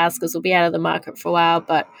great a house because we'll be out of the market for a while,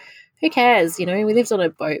 but who cares? We lived on a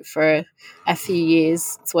boat for a few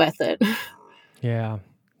years. It's worth it. Yeah.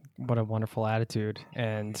 What a wonderful attitude.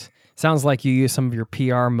 And sounds like you use some of your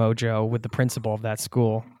PR mojo with the principal of that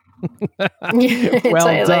school.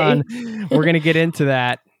 Well done. We're going to get into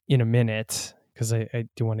that in a minute because I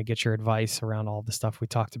do want to get your advice around all the stuff we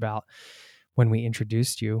talked about when we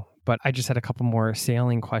introduced you. But I just had a couple more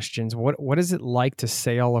sailing questions. What is it like to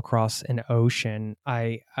sail across an ocean?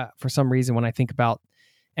 For some reason, when I think about,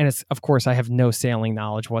 and it's, of course, I have no sailing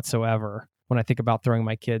knowledge whatsoever. When I think about throwing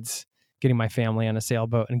my kids, getting my family on a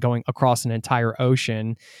sailboat and going across an entire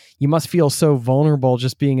ocean, you must feel so vulnerable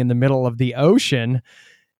just being in the middle of the ocean.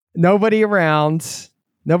 Nobody around,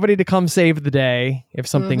 nobody to come save the day if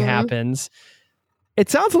something happens.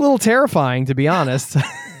 It sounds a little terrifying, to be honest.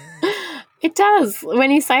 It does.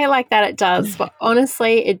 When you say it like that, it does. But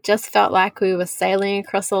honestly, it just felt like we were sailing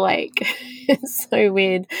across a lake. It's so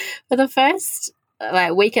weird. For the first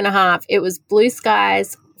week and a half, it was blue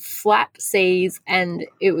skies, flat seas, and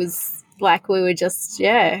it was like we were just,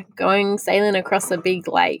 sailing across a big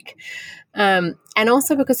lake. And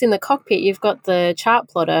also because in the cockpit, you've got the chart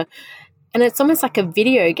plotter, and it's almost like a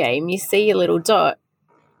video game. You see your little dot,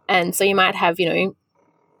 and so you might have,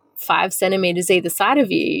 5 centimeters either side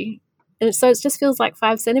of you. And so it just feels like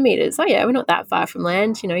 5 centimeters. Oh, yeah, we're not that far from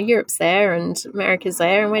land. Europe's there and America's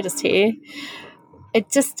there, and we're just here.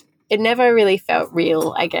 It never really felt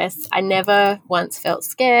real, I guess. I never once felt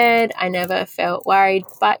scared. I never felt worried.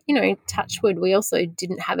 But, touch wood, we also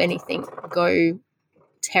didn't have anything go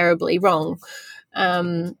terribly wrong.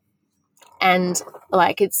 And,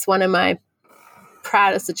 it's one of my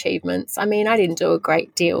proudest achievements. I mean, I didn't do a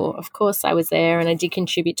great deal. Of course, I was there and I did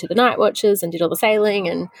contribute to the night watches and did all the sailing,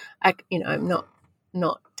 and I'm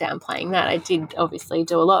not downplaying that. I did obviously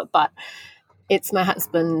do a lot, but it's my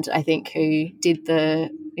husband, I think, who did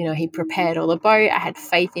he prepared all the boat. I had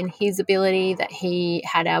faith in his ability that he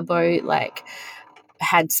had our boat,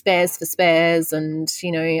 had spares for spares, and,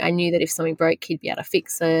 I knew that if something broke, he'd be able to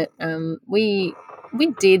fix it. We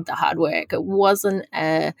did the hard work. It wasn't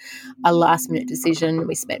a last-minute decision.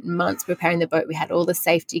 We spent months preparing the boat. We had all the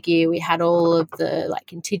safety gear. We had all of the,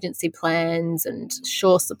 contingency plans and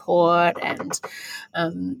shore support and,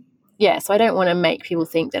 so I don't want to make people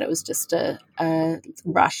think that it was just a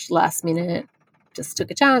rush last minute, just took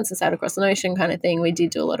a chance and sailed across an ocean kind of thing. We did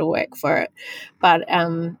do a lot of work for it. But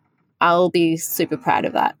I'll be super proud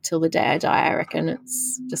of that till the day I die, I reckon.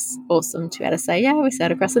 It's just awesome to be able to say, yeah, we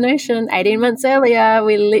sailed across an ocean 18 months earlier.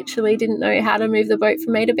 We literally didn't know how to move the boat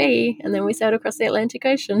from A to B, and then we sailed across the Atlantic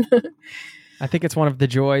Ocean. I think it's one of the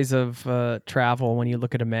joys of travel when you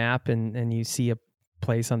look at a map and you see a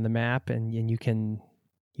place on the map and you can...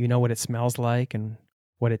 You know what it smells like and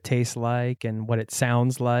what it tastes like and what it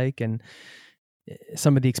sounds like, and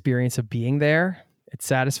some of the experience of being there. It's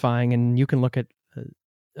satisfying, and you can look at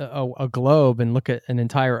a globe and look at an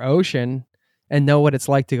entire ocean and know what it's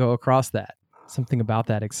like to go across that. Something about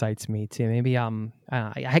that excites me too. Maybe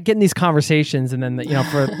I get in these conversations, and then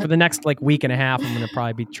for the next like week and a half, I'm going to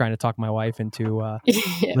probably be trying to talk my wife into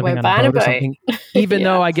living on a boat or something, even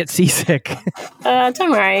though I get seasick.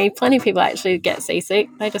 Don't worry, plenty of people actually get seasick.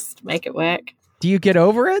 They just make it work. Do you get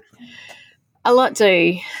over it? A lot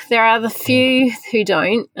do. There are the few who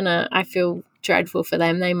don't, and I feel dreadful for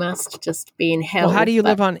them. They must just be in hell. Well, how do you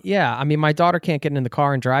live on? Yeah, I mean, my daughter can't get in the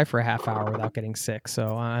car and drive for a half hour without getting sick,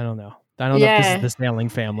 so I don't know. I don't know if this is the sailing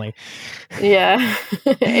family. Yeah.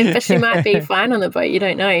 But she might be fine on the boat. You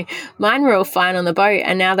don't know. Mine were all fine on the boat.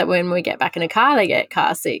 And now that when we get back in a car, they get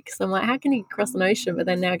car sick. So I'm like, how can you cross an ocean but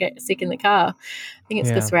then now get sick in the car? I think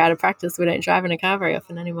it's because we're out of practice. We don't drive in a car very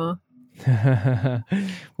often anymore.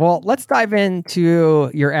 Well, let's dive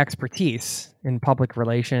into your expertise in public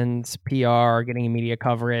relations, PR, getting media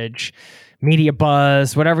coverage, media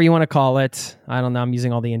buzz, whatever you want to call it. I don't know. I'm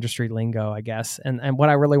using all the industry lingo, I guess. And what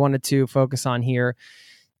I really wanted to focus on here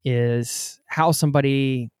is how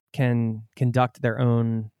somebody can conduct their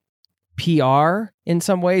own PR in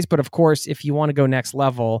some ways. But of course, if you want to go next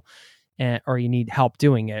level or you need help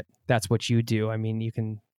doing it, that's what you do. I mean, you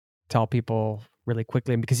can tell people really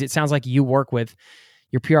quickly, because it sounds like you work with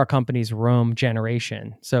your PR company's Roam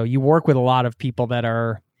Generation. So you work with a lot of people that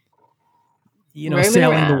are,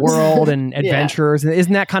 sailing the world and adventurers.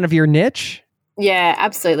 Isn't that kind of your niche? Yeah,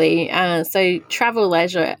 absolutely. So travel,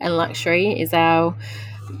 leisure and luxury is our,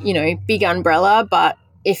 big umbrella. But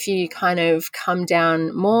if you kind of come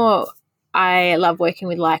down more, I love working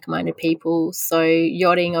with like-minded people. So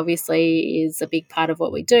yachting obviously is a big part of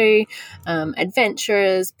what we do.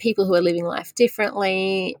 Adventurers, people who are living life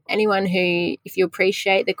differently, anyone who, if you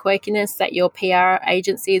appreciate the quirkiness that your PR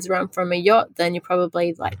agency is run from a yacht, then you're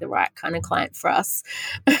probably like the right kind of client for us.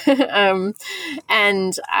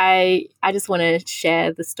 And I just want to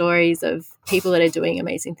share the stories of people that are doing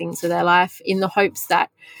amazing things with their life, in the hopes that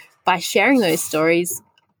by sharing those stories,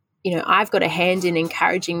 I've got a hand in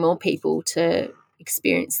encouraging more people to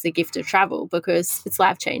experience the gift of travel, because it's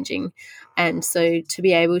life-changing. And so to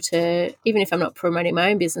be able to, even if I'm not promoting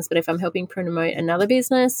my own business, but if I'm helping promote another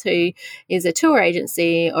business who is a tour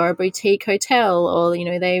agency or a boutique hotel, or,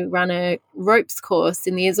 they run a ropes course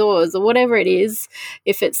in the Azores or whatever it is,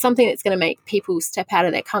 if it's something that's going to make people step out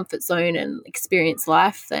of their comfort zone and experience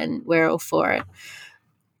life, then we're all for it.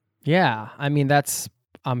 Yeah. I mean, that's,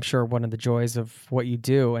 I'm sure, one of the joys of what you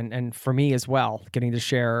do. And for me as well, getting to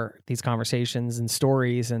share these conversations and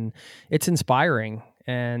stories, and it's inspiring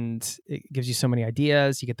and it gives you so many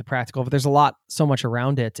ideas. You get the practical, but there's so much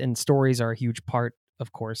around it. And stories are a huge part,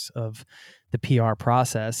 of course, of the PR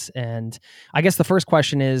process. And I guess the first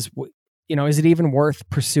question is, is it even worth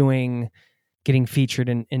pursuing getting featured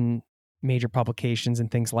in major publications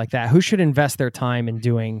and things like that? Who should invest their time in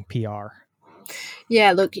doing PR?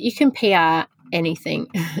 Yeah, look, you can PR anything.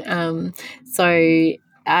 So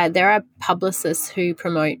there are publicists who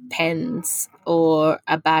promote pens or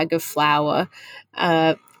a bag of flour.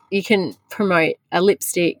 You can promote a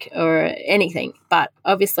lipstick or anything. But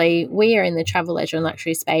obviously we are in the travel, leisure and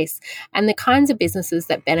luxury space, and the kinds of businesses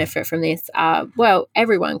that benefit from this are, well,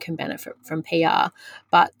 everyone can benefit from PR.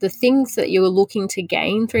 But the things that you're looking to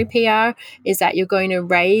gain through PR is that you're going to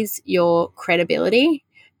raise your credibility.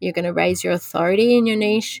 You're going to raise your authority in your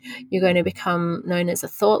niche. You're going to become known as a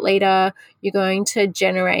thought leader. You're going to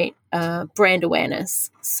generate brand awareness.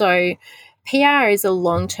 So PR is a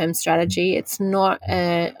long-term strategy. It's not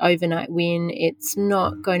an overnight win. It's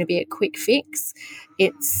not going to be a quick fix.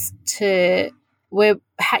 It's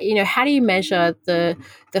how do you measure the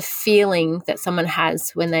feeling that someone has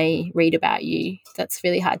when they read about you? That's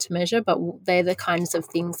really hard to measure, but they're the kinds of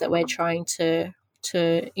things that we're trying to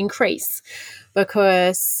increase,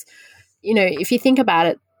 because if you think about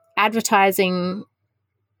it, advertising,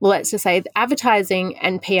 well, let's just say advertising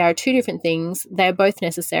and PR are two different things. They're both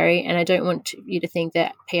necessary, and I don't want you to think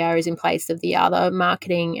that PR is in place of the other.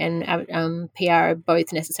 Marketing and PR are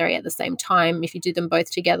both necessary at the same time. If you do them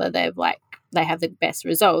both together, they have the best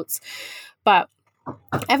results. But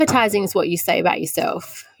advertising is what you say about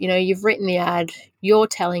yourself. You've written the ad, you're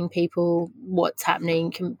telling people what's happening.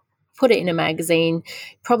 You can put it in a magazine,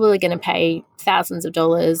 probably going to pay thousands of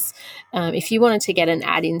dollars. If you wanted to get an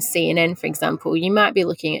ad in CNN, for example, you might be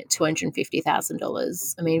looking at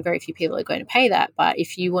 $250,000. I mean, very few people are going to pay that. But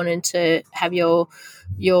if you wanted to have your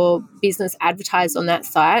business advertised on that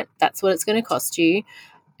site, that's what it's going to cost you.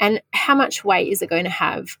 And how much weight is it going to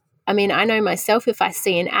have? I mean, I know myself, if I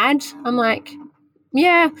see an ad, I'm like,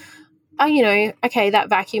 yeah, okay, that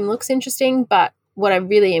vacuum looks interesting, but what I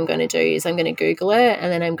really am going to do is I'm going to Google it,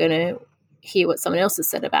 and then I'm going to hear what someone else has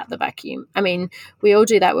said about the vacuum. I mean, we all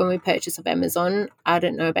do that when we purchase off Amazon. I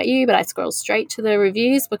don't know about you, but I scroll straight to the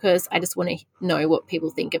reviews because I just want to know what people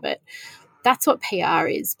think of it. That's what PR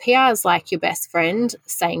is. PR is like your best friend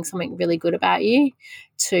saying something really good about you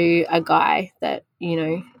to a guy that, you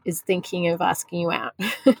know, is thinking of asking you out.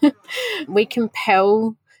 We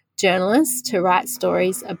compel journalists to write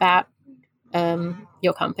stories about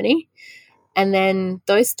your company. And then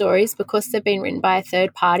those stories, because they've been written by a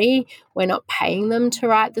third party, we're not paying them to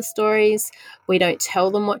write the stories. We don't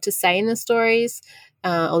tell them what to say in the stories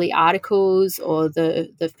or the articles or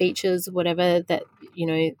the features, whatever that, you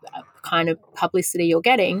know, kind of publicity you're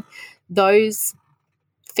getting. Those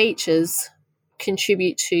features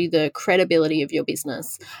contribute to the credibility of your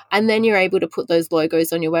business. And then you're able to put those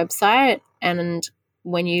logos on your website, and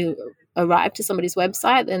when you arrive to somebody's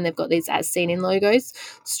website and they've got these as seen in logos,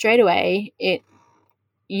 straight away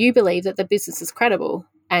you believe that the business is credible.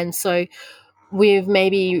 And so we've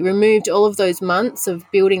maybe removed all of those months of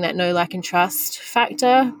building that know, like, and trust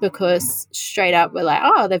factor, because straight up we're like,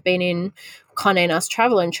 oh, they've been in Condé Nast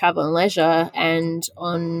Travel and Travel and Leisure and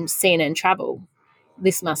on CNN Travel.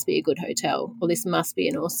 This must be a good hotel, or this must be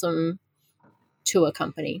an awesome tour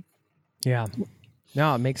company. Yeah.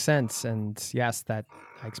 No, it makes sense. And yes, that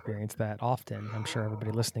I experience that often. I'm sure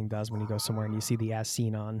everybody listening does when you go somewhere and you see the as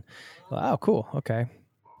seen on. Oh, cool. Okay.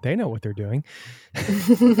 They know what they're doing.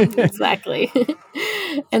 Exactly.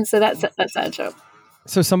 And so that's our job.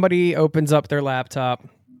 So somebody opens up their laptop,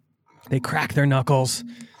 they crack their knuckles.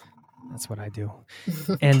 That's what I do.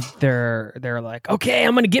 And they're like, okay,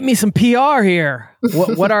 I'm going to get me some PR here.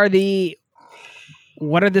 What are the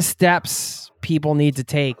steps people need to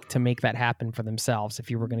take to make that happen for themselves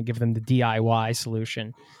if you were going to give them the DIY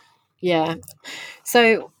solution? Yeah.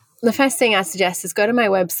 So the first thing I suggest is go to my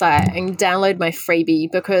website and download my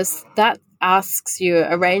freebie, because that asks you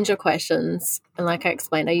a range of questions. And like I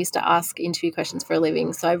explained, I used to ask interview questions for a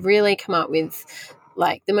living. So I've really come up with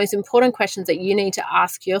like the most important questions that you need to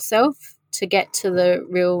ask yourself to get to the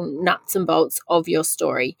real nuts and bolts of your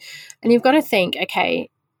story. And you've got to think, okay,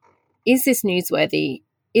 is this newsworthy?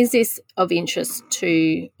 Is this of interest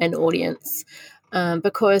to an audience?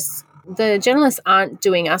 Because the journalists aren't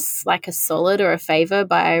doing us like a solid or a favor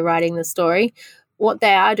by writing the story. What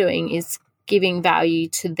they are doing is giving value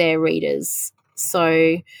to their readers.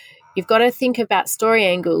 So you've got to think about story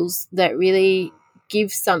angles that really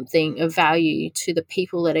give something of value to the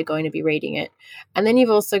people that are going to be reading it. And then you've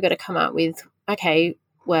also got to come up with, okay,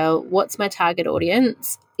 well, what's my target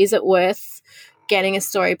audience? Is it worth getting a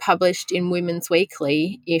story published in Women's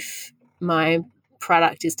Weekly if my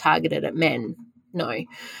product is targeted at men? No.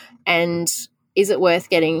 And is it worth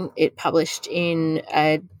getting it published in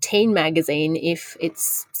a teen magazine if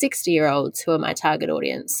it's 60-year-olds who are my target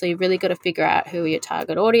audience? So you've really got to figure out who are your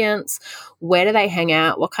target audience, where do they hang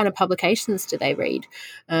out, what kind of publications do they read?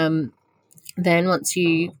 Then once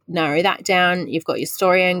you narrow that down, you've got your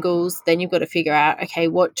story angles, then you've got to figure out, okay,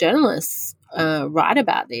 what journalists write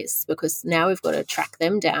about this, because now we've got to track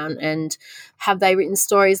them down, and have they written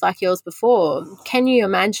stories like yours before? Can you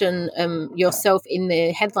imagine yourself in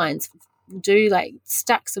the headlines? Do like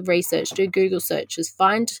stacks of research, do Google searches,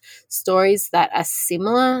 find stories that are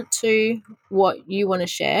similar to what you want to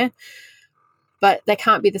share, but they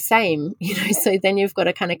can't be the same, you know. So then you've got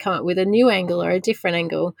to kind of come up with a new angle or a different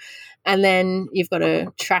angle. And then you've got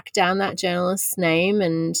to track down that journalist's name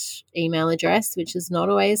and email address, which is not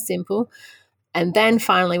always simple. And then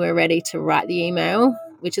finally we're ready to write the email,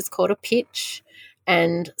 which is called a pitch,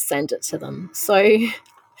 and send it to them. So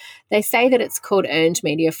they say that it's called earned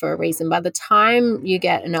media for a reason. By the time you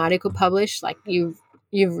get an article published, like you've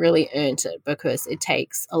really earned it, because it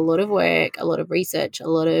takes a lot of work, a lot of research, a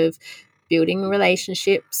lot of building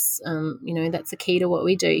relationships. You know, that's the key to what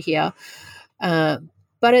we do here.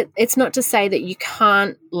 But it's not to say that you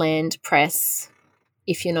can't land press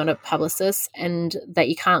if you're not a publicist, and that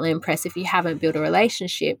you can't land press if you haven't built a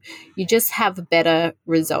relationship. You just have better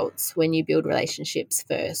results when you build relationships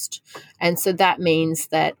first. And so that means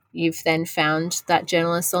that you've then found that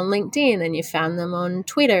journalist on LinkedIn, and you've found them on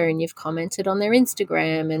Twitter, and you've commented on their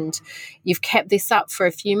Instagram, and you've kept this up for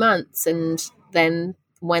a few months. And then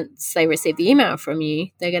once they receive the email from you,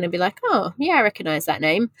 they're going to be like, oh, yeah, I recognize that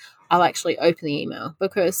name. I'll actually open the email,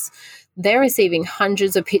 because they're receiving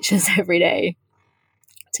hundreds of pictures every day.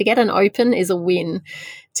 To get an open is a win.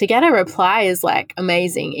 To get a reply is like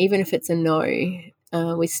amazing, even if it's a no.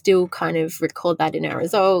 We still kind of record that in our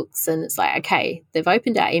results, and it's like, okay, they've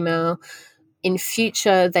opened our email. In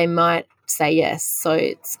future, they might say yes, so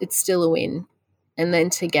it's still a win. And then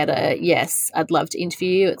to get a yes, I'd love to interview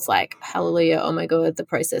you, it's like, hallelujah, oh my God, the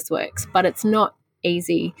process works. But it's not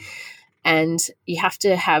easy. and you have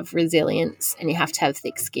to have resilience and you have to have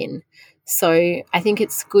thick skin. So I think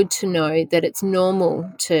it's good to know that it's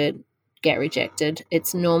normal to get rejected.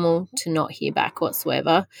 It's normal to not hear back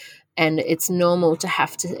whatsoever. And it's normal to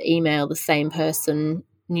have to email the same person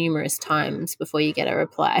numerous times before you get a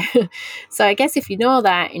reply. So I guess if you know all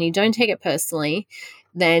that and you don't take it personally,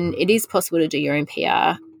 then it is possible to do your own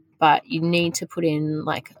PR, but you need to put in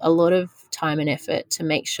like a lot of time and effort to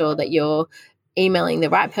make sure that you're emailing the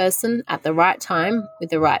right person at the right time with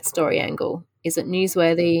the right story angle. Is it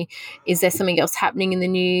newsworthy? Is there something else happening in the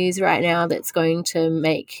news right now that's going to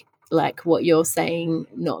make like what you're saying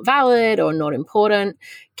not valid or not important?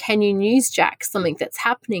 Can you newsjack something that's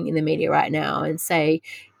happening in the media right now and say,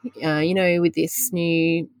 with this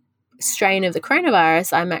new strain of the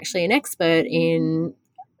coronavirus, I'm actually an expert in,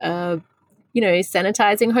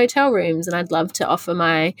 sanitizing hotel rooms, and I'd love to offer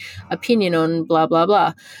my opinion on blah, blah,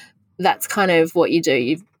 blah. That's kind of what you do.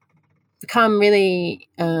 You've become really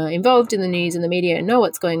involved in the news and the media and know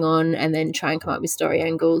what's going on, and then try and come up with story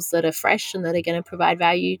angles that are fresh and that are going to provide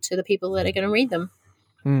value to the people that are going to read them.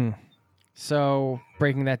 So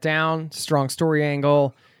breaking that down, strong story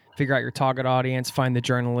angle, figure out your target audience, find the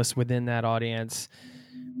journalists within that audience,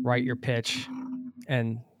 write your pitch,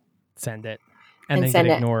 and send it. And then get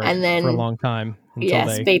ignored for a long time.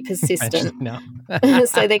 Yes, be persistent.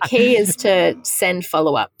 So the key is to send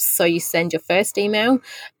follow-ups. So you send your first email,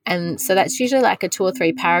 and so that's usually like a 2 or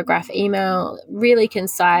 3 paragraph email, really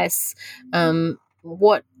concise.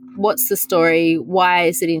 What's the story? Why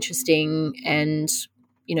is it interesting? And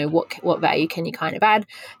what value can you kind of add?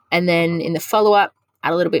 And then in the follow-up,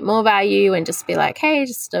 add a little bit more value and just be like, hey,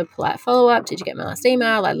 just a polite follow-up. Did you get my last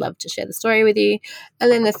email? I'd love to share the story with you. And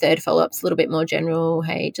then the third follow-up's a little bit more general.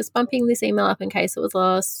 Hey, just bumping this email up in case it was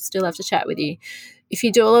lost. Still love to chat with you. If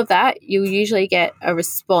you do all of that, you'll usually get a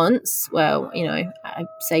response. Well, I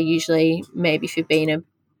say usually, maybe if you've been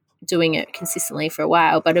doing it consistently for a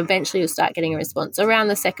while, but eventually you'll start getting a response around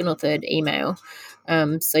the second or third email.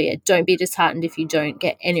 Don't be disheartened if you don't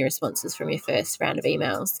get any responses from your first round of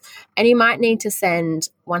emails. And you might need to send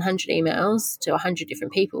 100 emails to 100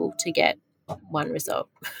 different people to get one result.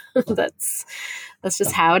 That's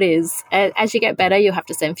just how it is. As you get better, you'll have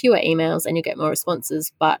to send fewer emails and you'll get more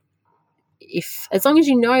responses. But as long as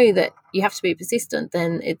you know that you have to be persistent,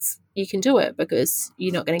 then you can do it, because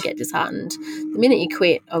you're not going to get disheartened. The minute you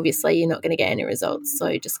quit, obviously, you're not going to get any results.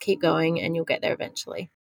 So just keep going and you'll get there eventually.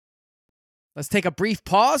 Let's take a brief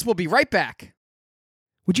pause. We'll be right back.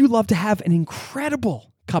 Would you love to have an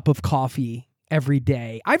incredible cup of coffee every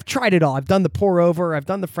day? I've tried it all. I've done the pour over, I've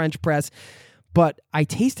done the French press, but I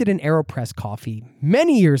tasted an AeroPress coffee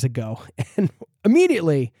many years ago, and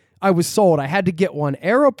immediately I was sold. I had to get one.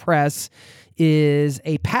 AeroPress is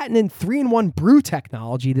a patented 3-in-1 brew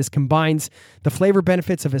technology. This combines the flavor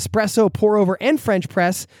benefits of espresso, pour over, and French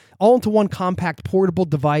press all into one compact portable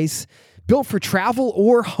device built for travel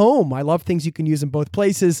or home. I love things you can use in both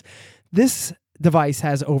places. This device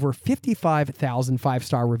has over 55,000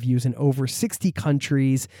 5-star reviews in over 60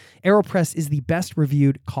 countries. AeroPress is the best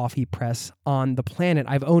reviewed coffee press on the planet.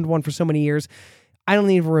 I've owned one for so many years, I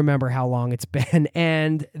don't even remember how long it's been.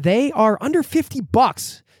 And they are under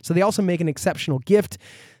 $50. So they also make an exceptional gift.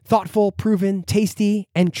 Thoughtful, proven, tasty,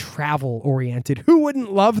 and travel-oriented. Who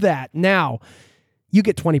wouldn't love that? Now, you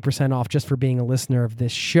get 20% off just for being a listener of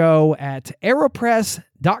this show at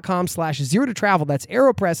aeropress.com/0 to travel. That's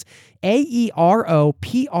AeroPress,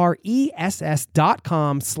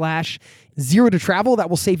 AeroPress.com/0 to travel. That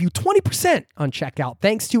will save you 20% on checkout.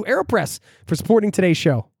 Thanks to AeroPress for supporting today's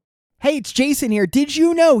show. Hey, it's Jason here. Did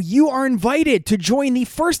you know you are invited to join the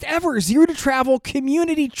first ever Zero to Travel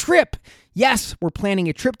community trip? Yes, we're planning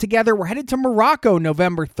a trip together. We're headed to Morocco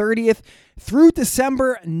November 30th through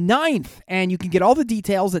December 9th. And you can get all the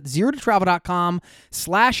details at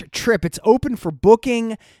zerototravel.com/trip. It's open for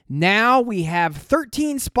booking now. We have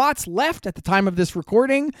 13 spots left at the time of this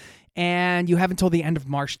recording, and you have until the end of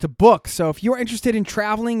March to book. So if you're interested in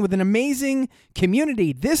traveling with an amazing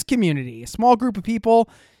community, this community, a small group of people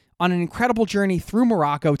on an incredible journey through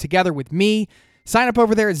Morocco together with me, sign up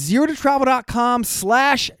over there at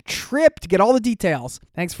zerototravel.com/trip to get all the details.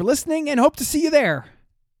 Thanks for listening and hope to see you there.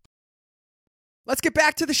 Let's get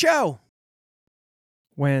back to the show.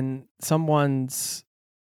 When someone's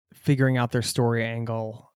figuring out their story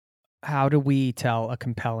angle, how do we tell a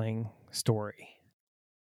compelling story?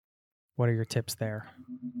 What are your tips there?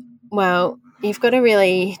 Well, you've got to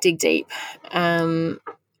really dig deep.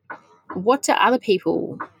 What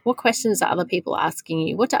questions are other people asking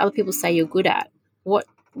you? What do other people say you're good at? What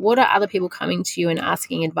are other people coming to you and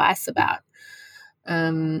asking advice about?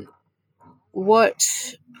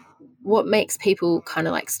 What what makes people kind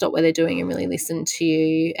of like stop what they're doing and really listen to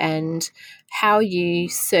you, and how are you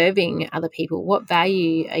serving other people? What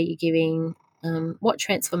value are you giving? What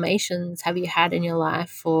transformations have you had in your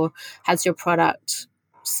life, or has your product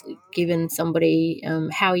given somebody?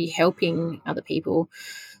 How are you helping other people?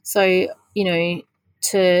 So, you know,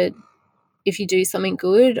 if you do something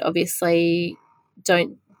good, obviously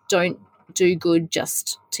don't do good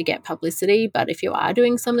just to get publicity, but if you are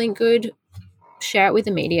doing something good, share it with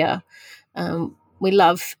the media. We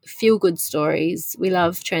love feel-good stories. We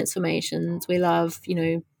love transformations. We love, you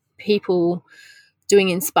know, people doing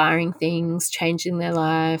inspiring things, changing their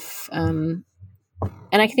life. And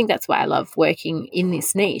I think that's why I love working in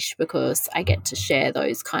this niche, because I get to share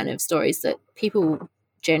those kind of stories that people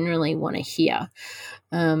generally want to hear.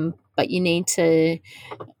 But you need to,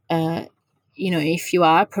 you know, if you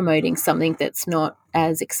are promoting something that's not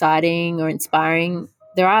as exciting or inspiring,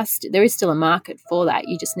 there is still a market for that.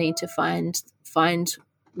 You just need to find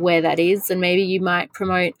where that is, and maybe you might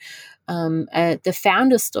promote the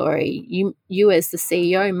founder story. You as the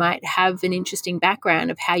CEO might have an interesting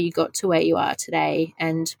background of how you got to where you are today,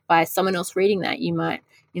 and by someone else reading that, you might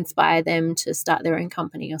inspire them to start their own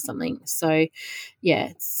company or something. So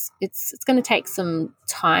yeah, it's going to take some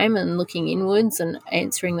time and looking inwards and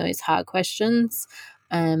answering those hard questions,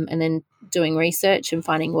 and then doing research and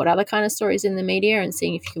finding what other kind of stories in the media and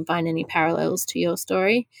seeing if you can find any parallels to your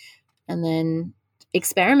story, and then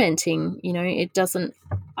experimenting. You know,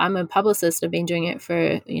 I'm a publicist. I've been doing it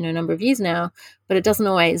for, you know, a number of years now, but it doesn't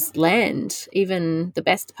always land. Even the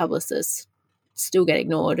best publicists still get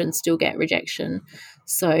ignored and still get rejection.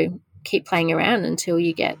 So keep playing around until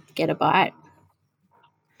you get a bite.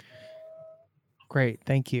 Great.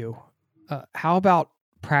 Thank you. How about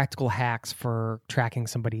practical hacks for tracking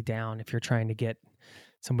somebody down if you're trying to get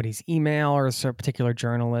somebody's email or a particular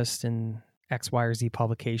journalist in X, Y, or Z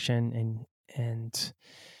publication? And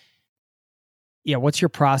yeah, what's your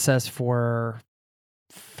process for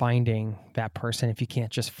finding that person if you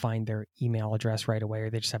can't just find their email address right away, or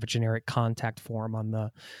they just have a generic contact form on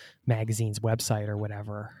the magazine's website or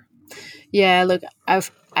whatever? Yeah, look,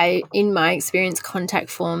 in my experience, contact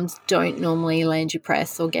forms don't normally land you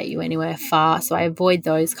press or get you anywhere far, so I avoid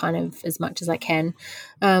those kind of as much as I can.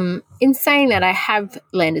 In saying that, I have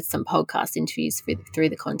landed some podcast interviews through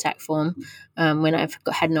the contact form when I've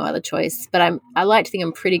had no other choice, but I like to think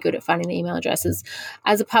I'm pretty good at finding the email addresses.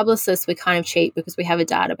 As a publicist, we're kind of cheap because we have a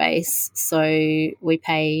database, so we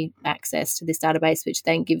pay access to this database, which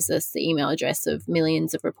then gives us the email address of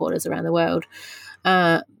millions of reporters around the world.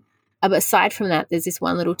 But aside from that, there's this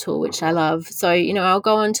one little tool which I love. So, you know, I'll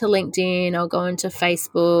go onto LinkedIn, I'll go onto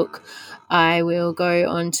Facebook, I will go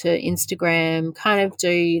onto Instagram, kind of do,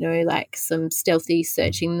 you know, like some stealthy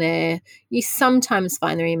searching there. You sometimes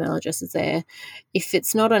find their email addresses there. If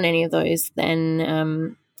it's not on any of those,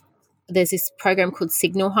 then there's this program called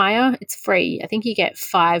Signal Hire. It's free. I think you get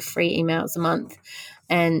 5 free emails a month.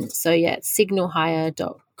 And so, yeah, it's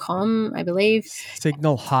signalhire.com, I believe.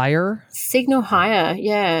 Signal Hire? Signal Hire,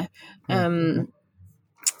 yeah. And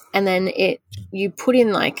then you put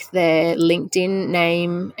in like their LinkedIn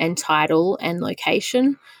name and title and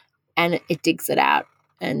location, and it digs it out.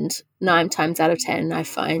 And 9 times out of 10, I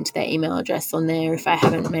find their email address on there if I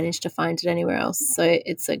haven't managed to find it anywhere else. So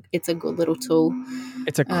it's a good little tool.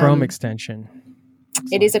 It's a Chrome extension.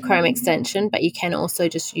 It is a Chrome extension, but you can also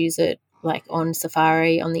just use it like on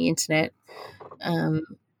Safari on the internet. And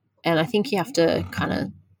I think you have to kind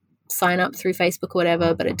of sign up through Facebook or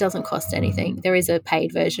whatever, but it doesn't cost anything. There is a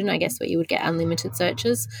paid version, I guess, where you would get unlimited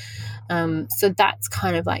searches. So that's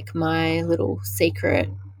kind of like my little secret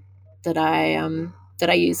that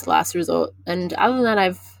I use last resort. And other than that,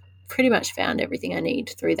 I've pretty much found everything I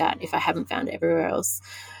need through that if I haven't found it everywhere else.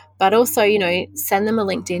 But also, you know, send them a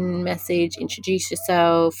LinkedIn message, introduce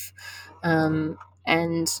yourself,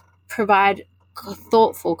 and provide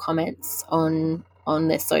thoughtful comments on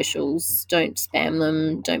their socials. Don't spam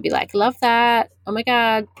them. Don't be like, love that, oh my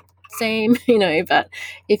God, same, you know. But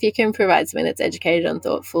if you can provide something that's educated and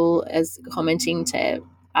thoughtful, as commenting to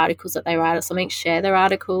articles that they write or something, share their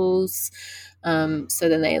articles. So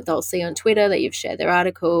then they'll see on Twitter that you've shared their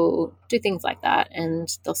article. Do things like that, and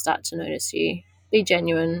they'll start to notice you. Be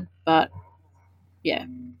genuine, but yeah.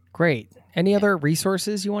 Great. Any other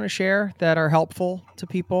resources you want to share that are helpful to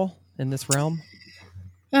people in this realm?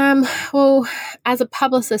 Well, as a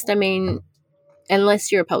publicist, I mean,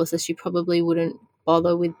 unless you're a publicist, you probably wouldn't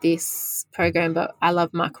bother with this program, but I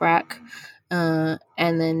love Muck Rack. And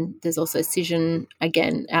then there's also Cision.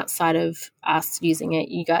 Again, outside of us using it,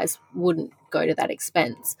 you guys wouldn't go to that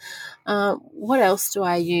expense. What else do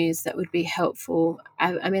I use that would be helpful?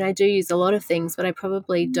 I mean, I do use a lot of things, but I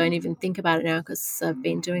probably don't even think about it now because I've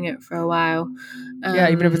been doing it for a while. Yeah,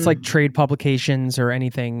 even if it's like trade publications or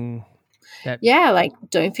anything. Yeah, like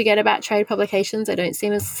don't forget about trade publications. They don't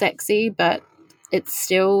seem as sexy, but it's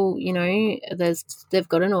still, you know, they've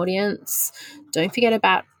got an audience. Don't forget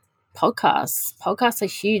about podcasts. Podcasts are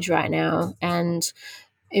huge right now, and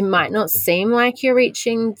it might not seem like you're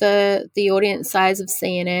reaching the audience size of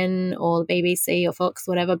CNN or the BBC or Fox,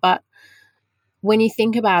 whatever, but when you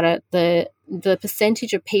think about it, the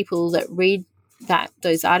percentage of people that read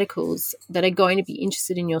those articles that are going to be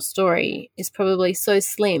interested in your story is probably so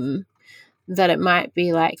slim that it might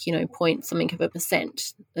be like, you know, point something of a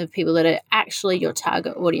percent of people that are actually your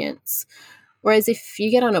target audience. Whereas if you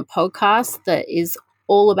get on a podcast that is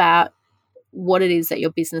all about what it is that your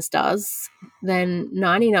business does, then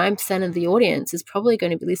 99% of the audience is probably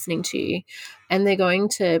going to be listening to you, and they're going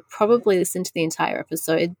to probably listen to the entire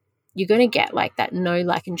episode. You're going to get like that know,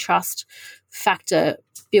 like, and trust factor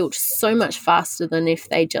built so much faster than if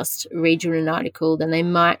they just read you an article. Then they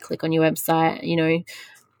might click on your website, you know,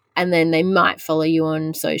 and then they might follow you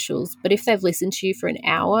on socials. But if they've listened to you for an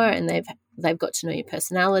hour and they've got to know your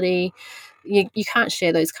personality, you can't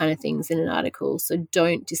share those kind of things in an article. So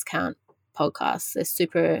don't discount podcasts. They're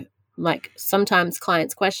super, like, sometimes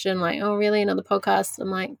clients question like, oh, really, another podcast? I'm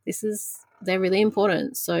like, they're really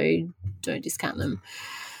important, so don't discount them.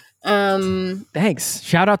 Thanks.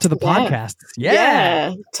 Shout out to the podcast.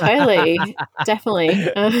 Yeah, totally. Definitely.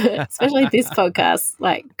 Especially this podcast,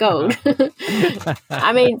 like gold.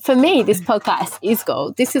 I mean, for me, this podcast is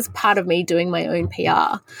gold. This is part of me doing my own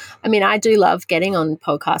PR. I mean, I do love getting on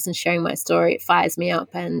podcasts and sharing my story. It fires me up,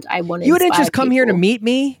 and I want to You didn't just come here to meet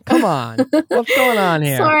me? Come on. What's going on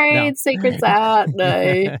here? Sorry, No. it's secrets out.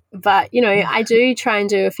 No. But, you know, I do try and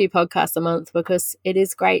do a few podcasts a month because it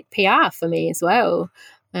is great PR for me as well.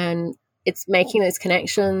 And it's making those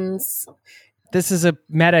connections. This is a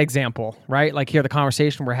meta example, right? Like here, the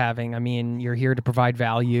conversation we're having. I mean, you're here to provide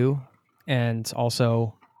value, and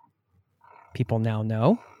also people now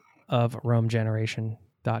know of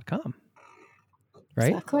RomeGeneration.com, right?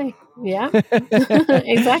 Exactly. Yeah.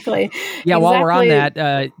 Exactly. Yeah. While we're on that,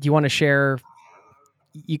 do you want to share?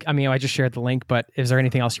 I mean, I just shared the link, but is there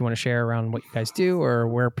anything else you want to share around what you guys do, or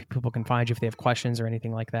where people can find you if they have questions or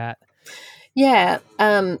anything like that? Yeah.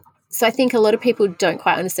 So I think a lot of people don't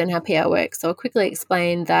quite understand how PR works. So I'll quickly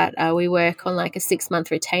explain that we work on like a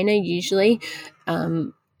 6-month retainer usually.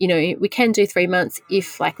 You know, we can do 3 months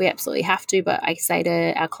if like we absolutely have to, but I say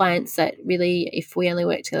to our clients that really if we only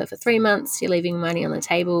work together for 3 months, you're leaving money on the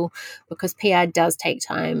table, because PR does take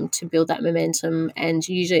time to build that momentum, and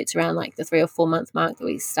usually it's around like the 3 or 4 month mark that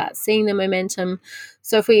we start seeing the momentum.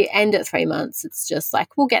 So if we end at 3 months, it's just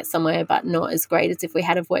like we'll get somewhere, but not as great as if we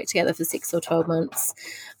had have worked together for 6 or 12 months.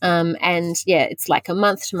 And yeah, it's like a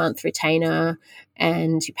month-to-month retainer,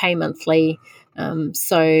 and you pay monthly.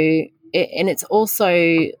 And it's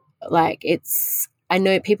also like I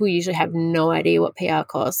know people usually have no idea what PR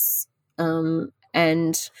costs,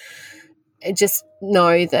 and just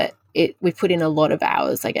know that we put in a lot of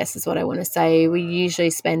hours, I guess is what I want to say. We usually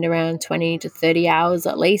spend around 20 to 30 hours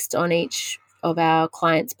at least on each of our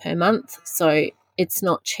clients per month. So it's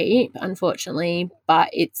not cheap, unfortunately, but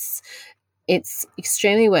it's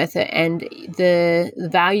extremely worth it. And the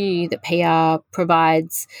value that PR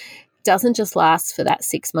provides doesn't just last for that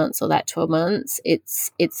 6 months or that 12 months.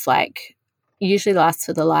 It's like usually lasts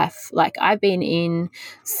for the life. Like I've been in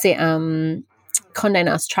Condé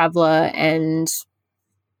Nast Traveler and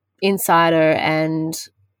Insider and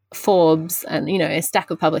Forbes and, you know, a stack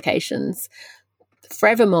of publications.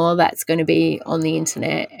 Forevermore, that's going to be on the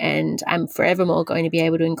internet, and I'm forevermore going to be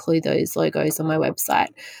able to include those logos on my website.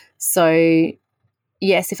 So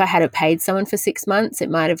yes, if I had paid someone for 6 months, it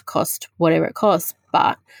might have cost whatever it costs,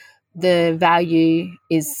 but the value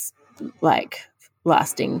is like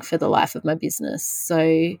lasting for the life of my business.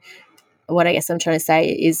 So what I guess I'm trying to say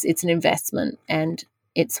is it's an investment and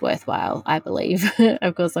it's worthwhile, I believe.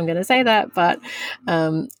 Of course, I'm going to say that, but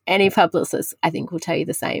any publicist, I think, will tell you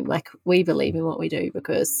the same. Like, we believe in what we do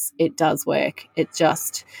because it does work. It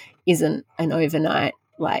just isn't an overnight,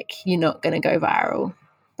 like, you're not going to go viral,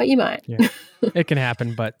 but you might. Yeah. It can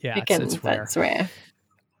happen, but yeah, it's rare. It's rare.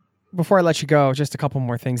 Before I let you go, just a couple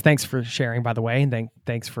more things. Thanks for sharing, by the way, and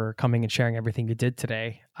thanks for coming and sharing everything you did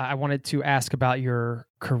today. I wanted to ask about your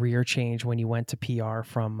career change when you went to PR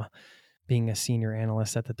from being a senior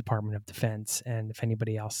analyst at the Department of Defense, and if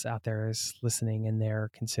anybody else out there is listening and they're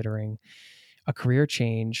considering a career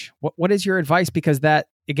change, what is your advice? Because that,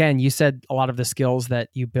 again, you said a lot of the skills that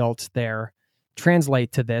you built there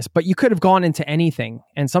translate to this, but you could have gone into anything.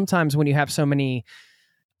 And sometimes when you have so many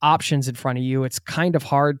options in front of you, it's kind of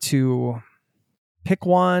hard to pick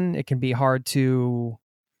one. It can be hard to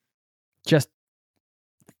just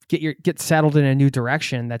get settled in a new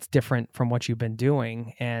direction that's different from what you've been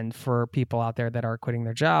doing. And for people out there that are quitting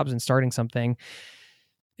their jobs and starting something,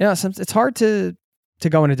 it's hard to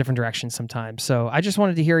go in a different direction sometimes. So I just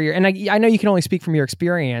wanted to hear and I know you can only speak from your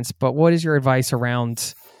experience, but what is your advice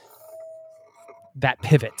around that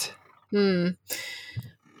pivot?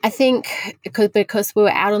 I think because we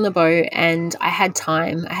were out on the boat and I had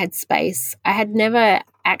time, I had space. I had never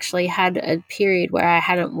actually had a period where I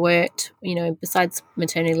hadn't worked, besides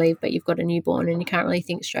maternity leave, but you've got a newborn and you can't really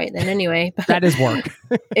think straight then anyway. But that is work.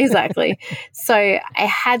 Exactly. So I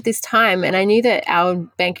had this time and I knew that our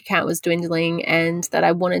bank account was dwindling and that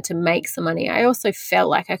I wanted to make some money. I also felt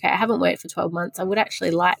like, okay, I haven't worked for 12 months. I would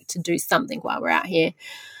actually like to do something while we're out here.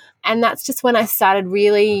 And that's just when I started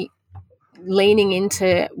really leaning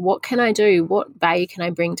into what can I do? What value can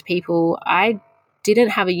I bring to people? I didn't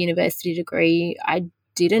have a university degree. I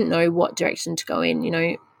didn't know what direction to go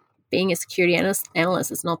in. Being a security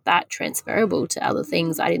analyst is not that transferable to other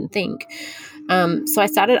things, I didn't think. So I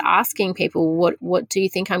started asking people, what do you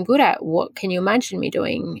think I'm good at? What can you imagine me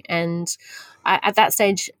doing? And at that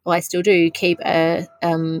stage, I still do keep a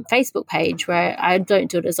Facebook page where I don't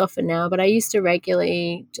do it as often now, but I used to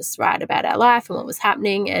regularly just write about our life and what was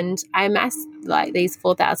happening. And I amassed like these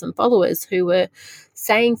 4,000 followers who were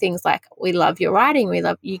saying things like, we love your writing. We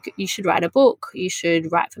love you. You should write a book. You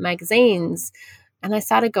should write for magazines. And I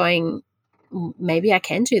started going, maybe I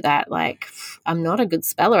can do that. Like, I'm not a good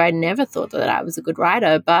speller. I never thought that I was a good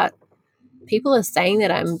writer, but people are saying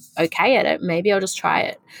that I'm okay at it. Maybe I'll just try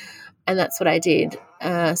it. And that's what I did.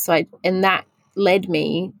 And that led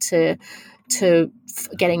me to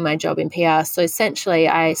getting my job in PR. So essentially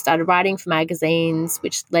I started writing for magazines,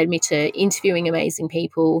 which led me to interviewing amazing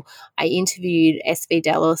people. I interviewed SV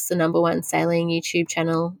Delos, the #1 sailing YouTube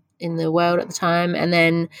channel in the world at the time. And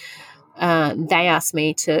then they asked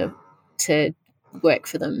me to work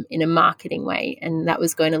for them in a marketing way. And that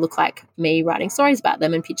was going to look like me writing stories about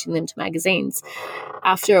them and pitching them to magazines.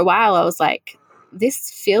 After a while, I was like,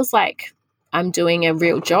 this feels like I'm doing a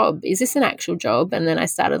real job. Is this an actual job? And then I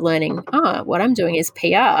started learning, what I'm doing is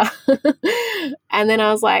PR. And then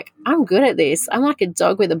I was like, I'm good at this. I'm like a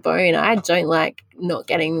dog with a bone. I don't like not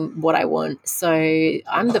getting what I want. So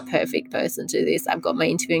I'm the perfect person to do this. I've got my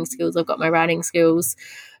interviewing skills. I've got my writing skills.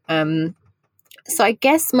 So I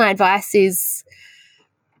guess my advice is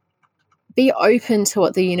be open to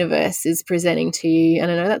what the universe is presenting to you.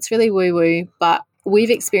 And I know that's really woo-woo, but we've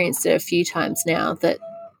experienced it a few times now that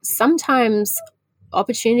sometimes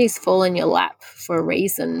opportunities fall in your lap for a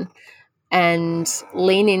reason, and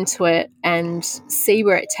lean into it and see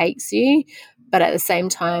where it takes you. But at the same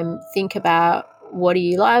time, think about, what do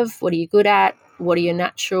you love? What are you good at? What's your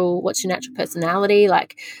natural personality?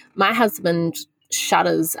 Like, my husband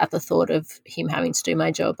shudders at the thought of him having to do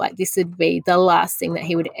my job. Like, this would be the last thing that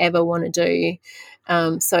he would ever want to do.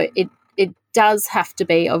 So it does have to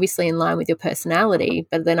be obviously in line with your personality,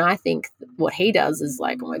 but then I think what he does is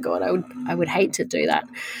like, oh my God, I would hate to do that.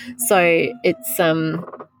 So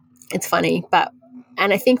it's funny,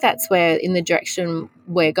 and I think that's where, in the direction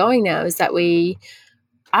we're going now, is that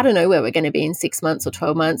I don't know where we're going to be in 6 months or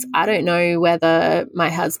 12 months. I don't know whether my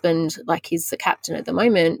husband, like, he's the captain at the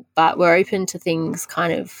moment, but we're open to things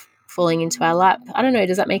kind of falling into our lap. I don't know.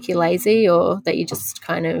 Does that make you lazy, or that you just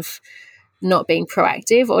kind of not being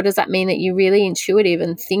proactive, or does that mean that you're really intuitive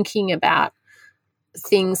and thinking about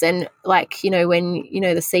things? And like, when,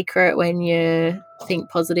 The Secret, when you think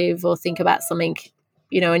positive or think about something,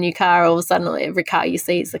 a new car, all of a sudden every car you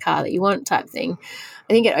see is the car that you want, type thing.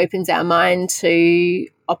 I think it opens our mind to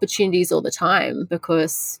opportunities all the time,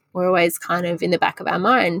 because we're always kind of in the back of our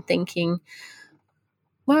mind thinking,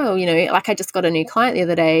 well, like, I just got a new client the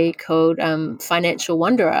other day called Financial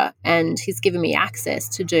Wanderer, and he's given me access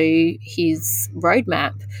to do his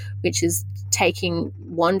roadmap, which is taking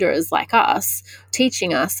wanderers like us,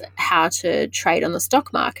 teaching us how to trade on the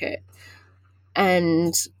stock market.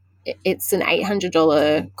 And it's an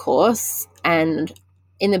 $800 course. And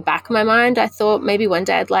in the back of my mind, I thought maybe one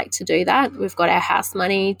day I'd like to do that. We've got our house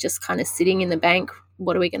money just kind of sitting in the bank.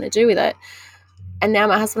 What are we going to do with it? And now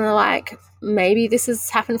my husband are like, maybe this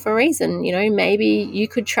has happened for a reason. Maybe you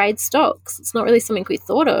could trade stocks. It's not really something we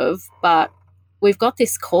thought of, but we've got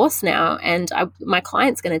this course now, and my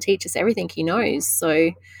client's going to teach us everything he knows.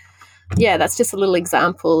 So yeah, that's just a little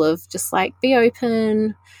example of just like, be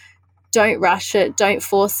open, don't rush it, don't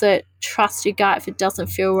force it. trust your gut. If it doesn't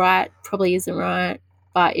feel right, probably isn't right.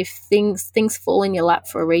 But if things fall in your lap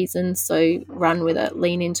for a reason, so run with it,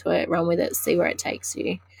 lean into it, run with it, see where it takes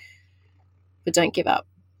you. But don't give up.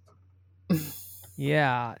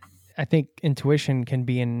 Yeah. I think intuition can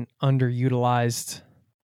be an underutilized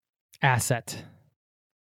asset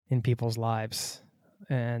in people's lives.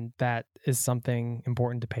 And that is something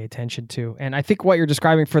important to pay attention to. And I think what you're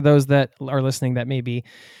describing for those that are listening that maybe,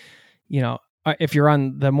 if you're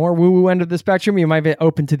on the more woo-woo end of the spectrum, you might be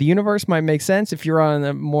open to the universe, might make sense. If you're on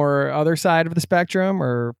the more other side of the spectrum,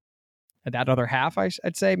 or that other half,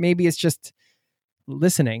 I'd say, maybe it's just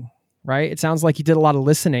listening, right? It sounds like you did a lot of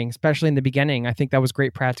listening, especially in the beginning. I think that was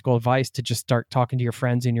great practical advice to just start talking to your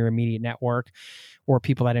friends in your immediate network or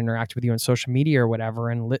people that interact with you on social media or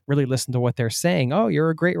whatever, and really listen to what they're saying. Oh,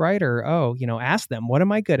 you're a great writer. Oh, ask them, what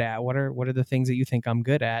am I good at? What are the things that you think I'm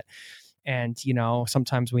good at? And,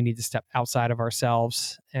 sometimes we need to step outside of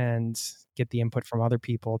ourselves and get the input from other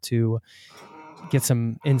people to get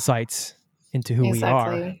some insights into who we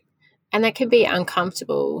are. And that can be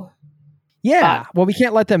uncomfortable. Yeah. Well, we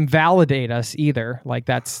can't let them validate us either. Like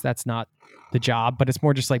that's not the job, but it's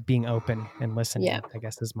more just like being open and listening, I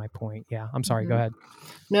guess is my point. Yeah. I'm sorry. Go ahead.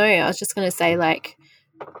 No, I was just going to say, like,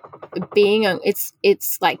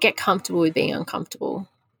 it's like, get comfortable with being uncomfortable.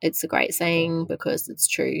 It's a great saying because it's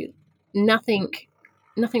true. Nothing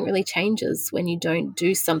really changes when you don't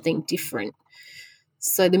do something different.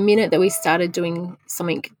 So the minute that we started doing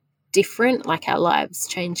something different, like, our lives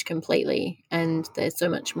changed completely, and they're so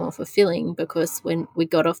much more fulfilling because when we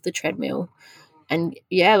got off the treadmill, and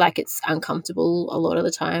like, it's uncomfortable a lot of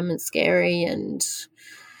the time and scary, and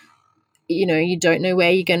you don't know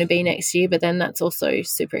where you're going to be next year, but then that's also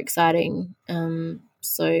super exciting.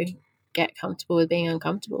 So get comfortable with being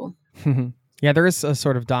uncomfortable. Yeah, there is a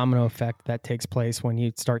sort of domino effect that takes place when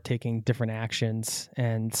you start taking different actions,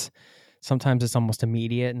 and sometimes it's almost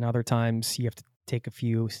immediate, and other times you have to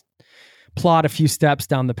plot a few steps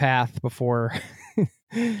down the path before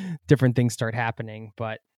different things start happening.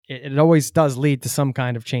 But it always does lead to some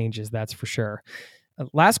kind of changes, that's for sure.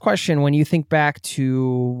 Last question, when you think back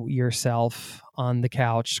to yourself on the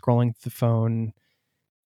couch scrolling the phone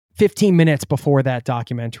 15 minutes before that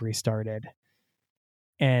documentary started,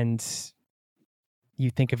 and you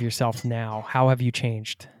think of yourself now, how have you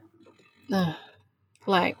changed?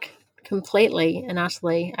 Like, completely and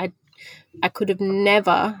utterly. I could have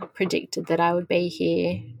never predicted that I would be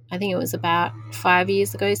here. I think it was about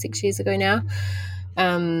 6 years ago now.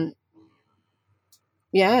 I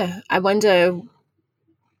wonder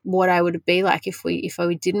what I would be like if we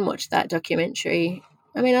didn't watch that documentary.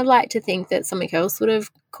 I mean, I'd like to think that something else would have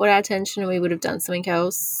caught our attention and we would have done something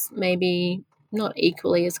else, maybe not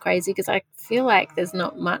equally as crazy, because I feel like there's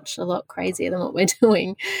not much a lot crazier than what we're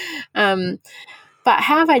doing. But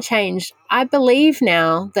how have I changed? I believe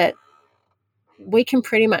now that we can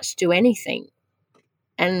pretty much do anything.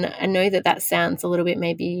 And I know that sounds a little bit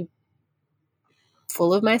maybe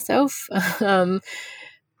full of myself.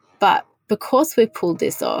 But because we've pulled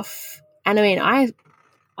this off, and I mean,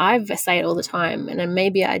 I say it all the time, and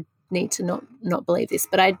maybe I need to not believe this,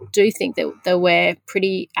 but I do think that we're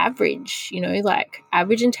pretty average, like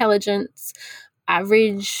average intelligence,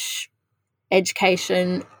 average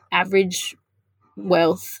education, average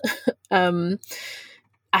wealth.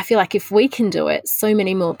 I feel like if we can do it, so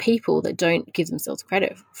many more people that don't give themselves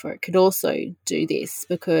credit for it could also do this,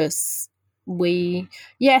 because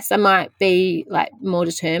I might be like more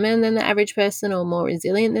determined than the average person or more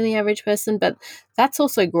resilient than the average person, but that's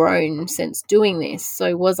also grown since doing this.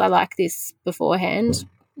 So was I like this beforehand?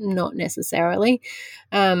 Not necessarily.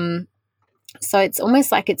 So it's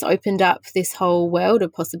almost like it's opened up this whole world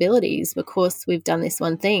of possibilities because we've done this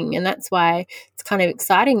one thing. And that's why it's kind of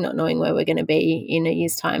exciting not knowing where we're going to be in a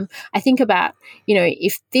year's time. I think about,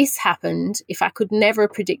 if this happened, if I could never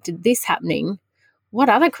have predicted this happening, what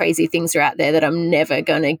other crazy things are out there that I'm never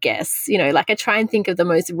going to guess? Like, I try and think of the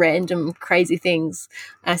most random crazy things.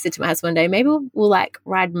 I said to my husband one day, maybe we'll like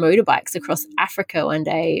ride motorbikes across Africa one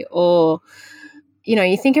day, or,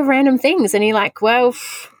 you think of random things and you're like, well,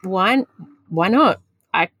 why not?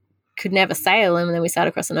 I could never sail, and then we sailed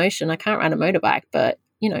across an ocean. I can't ride a motorbike, but,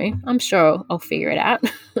 I'm sure I'll figure it out.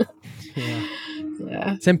 Yeah.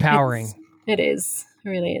 It's empowering. It is. It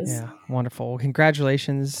really is. Yeah. Wonderful. Well,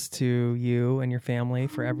 congratulations to you and your family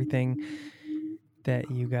for everything that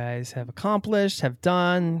you guys have accomplished, have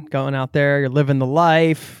done, going out there. You're living the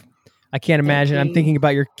life. I can't imagine. I'm thinking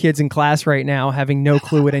about your kids in class right now, having no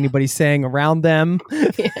clue what anybody's saying around them.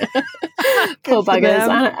 Poor buggers.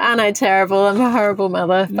 Aren't I terrible? I'm a horrible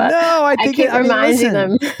mother. But no, I think keep reminding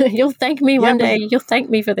them, you'll thank me one day. You'll thank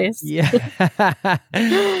me for this. Yeah.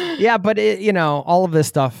 Yeah, but all of this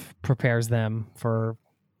stuff prepares them for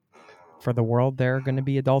the world they're going to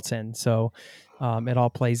be adults in. So it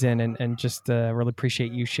all plays in, and just really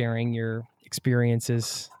appreciate you sharing your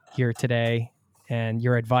experiences here today and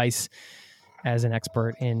your advice as an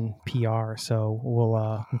expert in PR. So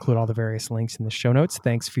we'll include all the various links in the show notes.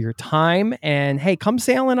 Thanks for your time. And hey, come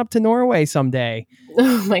sailing up to Norway someday.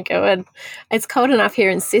 Oh my God. It's cold enough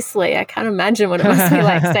here in Sicily. I can't imagine what it must be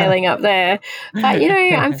like sailing up there. But,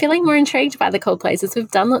 I'm feeling more intrigued by the cold places.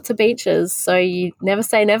 We've done lots of beaches, so you never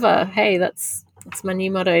say never. Hey, that's my new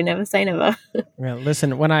motto, never say never. Well,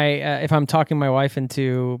 listen, when if I'm talking my wife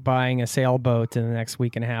into buying a sailboat in the next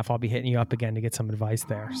week and a half, I'll be hitting you up again to get some advice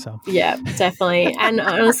there. So yeah, definitely. And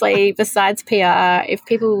honestly, besides PR, if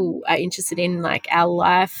people are interested in like our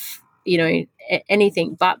life,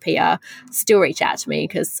 anything but PR, still reach out to me,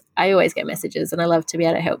 because I always get messages and I love to be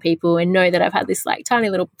able to help people and know that I've had this like tiny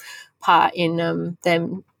little part in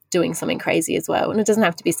them doing something crazy as well. And it doesn't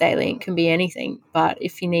have to be sailing, it can be anything. But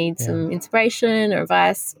if you need some inspiration or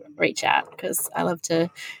advice, reach out, because I love to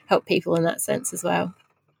help people in that sense as well.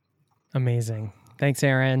 Amazing. Thanks,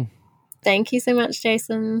 Erin. Thank you so much,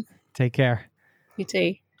 Jason. Take care. You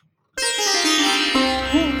too.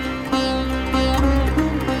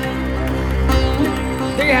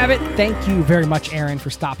 There you have it. Thank you very much, Erin, for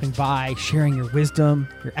stopping by, sharing your wisdom,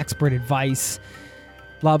 your expert advice.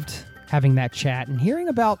 Loved having that chat and hearing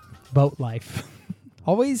about boat life.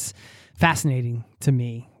 Always fascinating to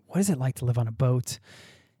me. What is it like to live on a boat?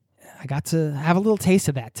 I got to have a little taste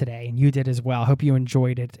of that today, and you did as well. Hope you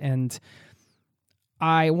enjoyed it. And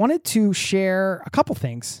I wanted to share a couple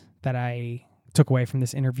things that I took away from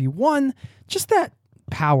this interview. One, just that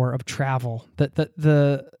power of travel,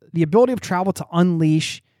 the ability of travel to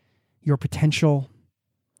unleash your potential,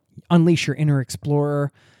 unleash your inner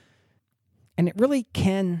explorer. And it really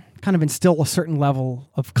can kind of instill a certain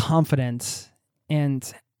level of confidence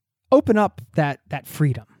and open up that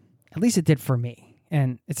freedom. At least it did for me.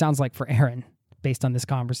 And it sounds like for Erin, based on this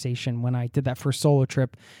conversation, when I did that first solo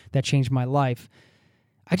trip that changed my life,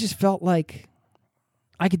 I just felt like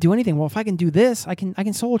I could do anything. Well, if I can do this, I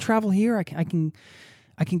can solo travel here. I can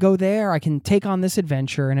go there. I can take on this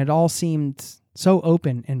adventure. And it all seemed so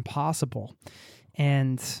open and possible.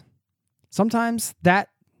 And sometimes that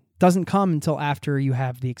doesn't come until after you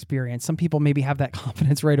have the experience. Some people maybe have that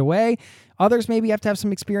confidence right away. Others maybe have to have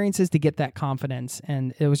some experiences to get that confidence.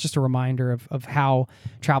 And it was just a reminder of how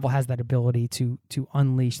travel has that ability to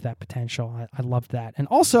unleash that potential. I love that. And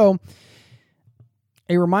also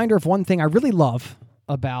a reminder of one thing I really love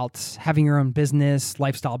about having your own business,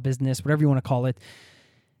 lifestyle business, whatever you want to call it,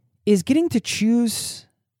 is getting to choose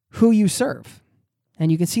who you serve.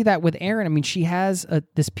 And you can see that with Erin. I mean, she has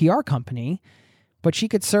this PR company, but she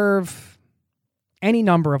could serve any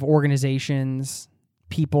number of organizations,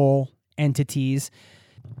 people, entities,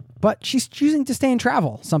 but she's choosing to stay in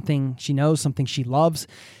travel, something she knows, something she loves.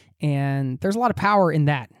 And there's a lot of power in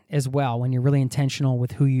that as well. When you're really intentional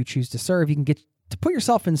with who you choose to serve, you can get to put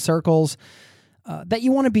yourself in circles that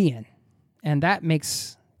you want to be in. And that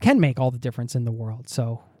can make all the difference in the world.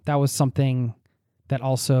 So that was something that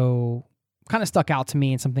also kind of stuck out to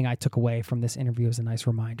me, and something I took away from this interview as a nice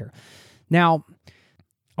reminder. Now,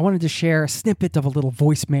 I wanted to share a snippet of a little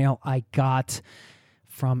voicemail I got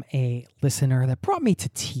from a listener that brought me to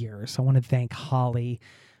tears. I want to thank Holly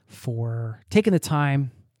for taking the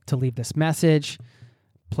time to leave this message.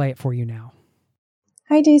 Play it for you now.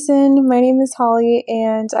 Hi, Jason. My name is Holly,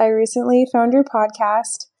 and I recently found your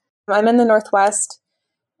podcast. I'm in the Northwest.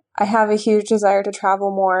 I have a huge desire to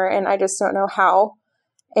travel more, and I just don't know how.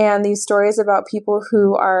 And these stories about people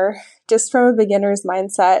who are just from a beginner's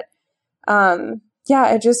mindset,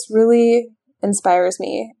 it just really inspires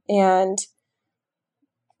me. And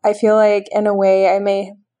I feel like in a way I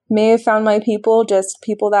may have found my people, just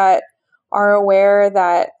people that are aware,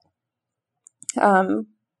 that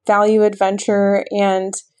value adventure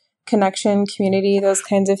and connection, community, those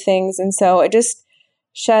kinds of things. And so it just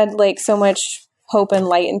shed like so much hope and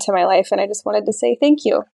light into my life. And I just wanted to say thank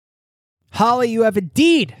you. Holly, you have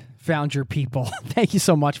indeed found your people. Thank you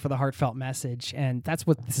so much for the heartfelt message. And that's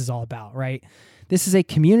what this is all about, right? This is a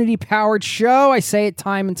community-powered show. I say it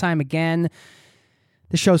time and time again.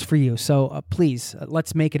 The show's for you. So please,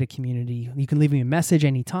 let's make it a community. You can leave me a message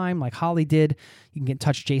anytime, like Holly did. You can get in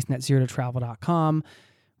touch, Jason at zerototravel.com.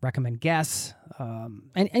 Recommend guests. And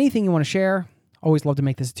anything you want to share. Always love to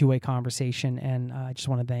make this a two-way conversation. And I just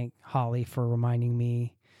want to thank Holly for reminding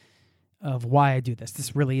me of why I do this.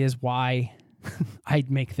 This really is why I'd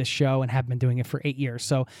make this show and have been doing it for 8 years.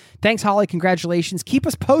 So thanks, Holly. Congratulations. Keep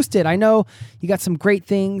us posted. I know you got some great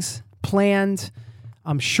things planned.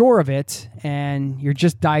 I'm sure of it. And you're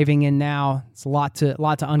just diving in now. It's a lot to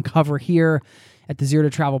uncover here at the Zero to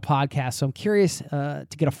Travel podcast. So I'm curious to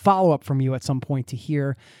get a follow-up from you at some point to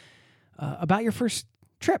hear about your first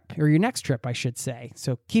trip, or your next trip, I should say.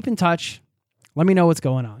 So keep in touch. Let me know what's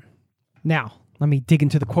going on. Now, let me dig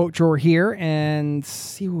into the quote drawer here and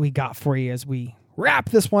see what we got for you as we wrap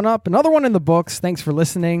this one up. Another one in the books. Thanks for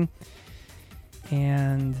listening.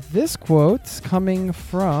 And this quote's coming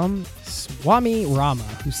from Swami Rama,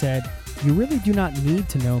 who said, "You really do not need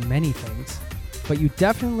to know many things, but you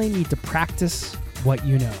definitely need to practice what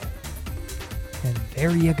you know." And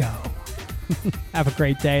there you go. Have a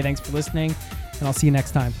great day. Thanks for listening, and I'll see you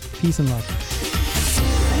next time. Peace and love.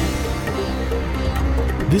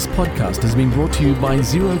 This podcast has been brought to you by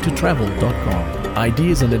ZeroToTravel.com.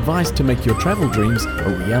 Ideas and advice to make your travel dreams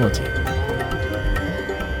a reality.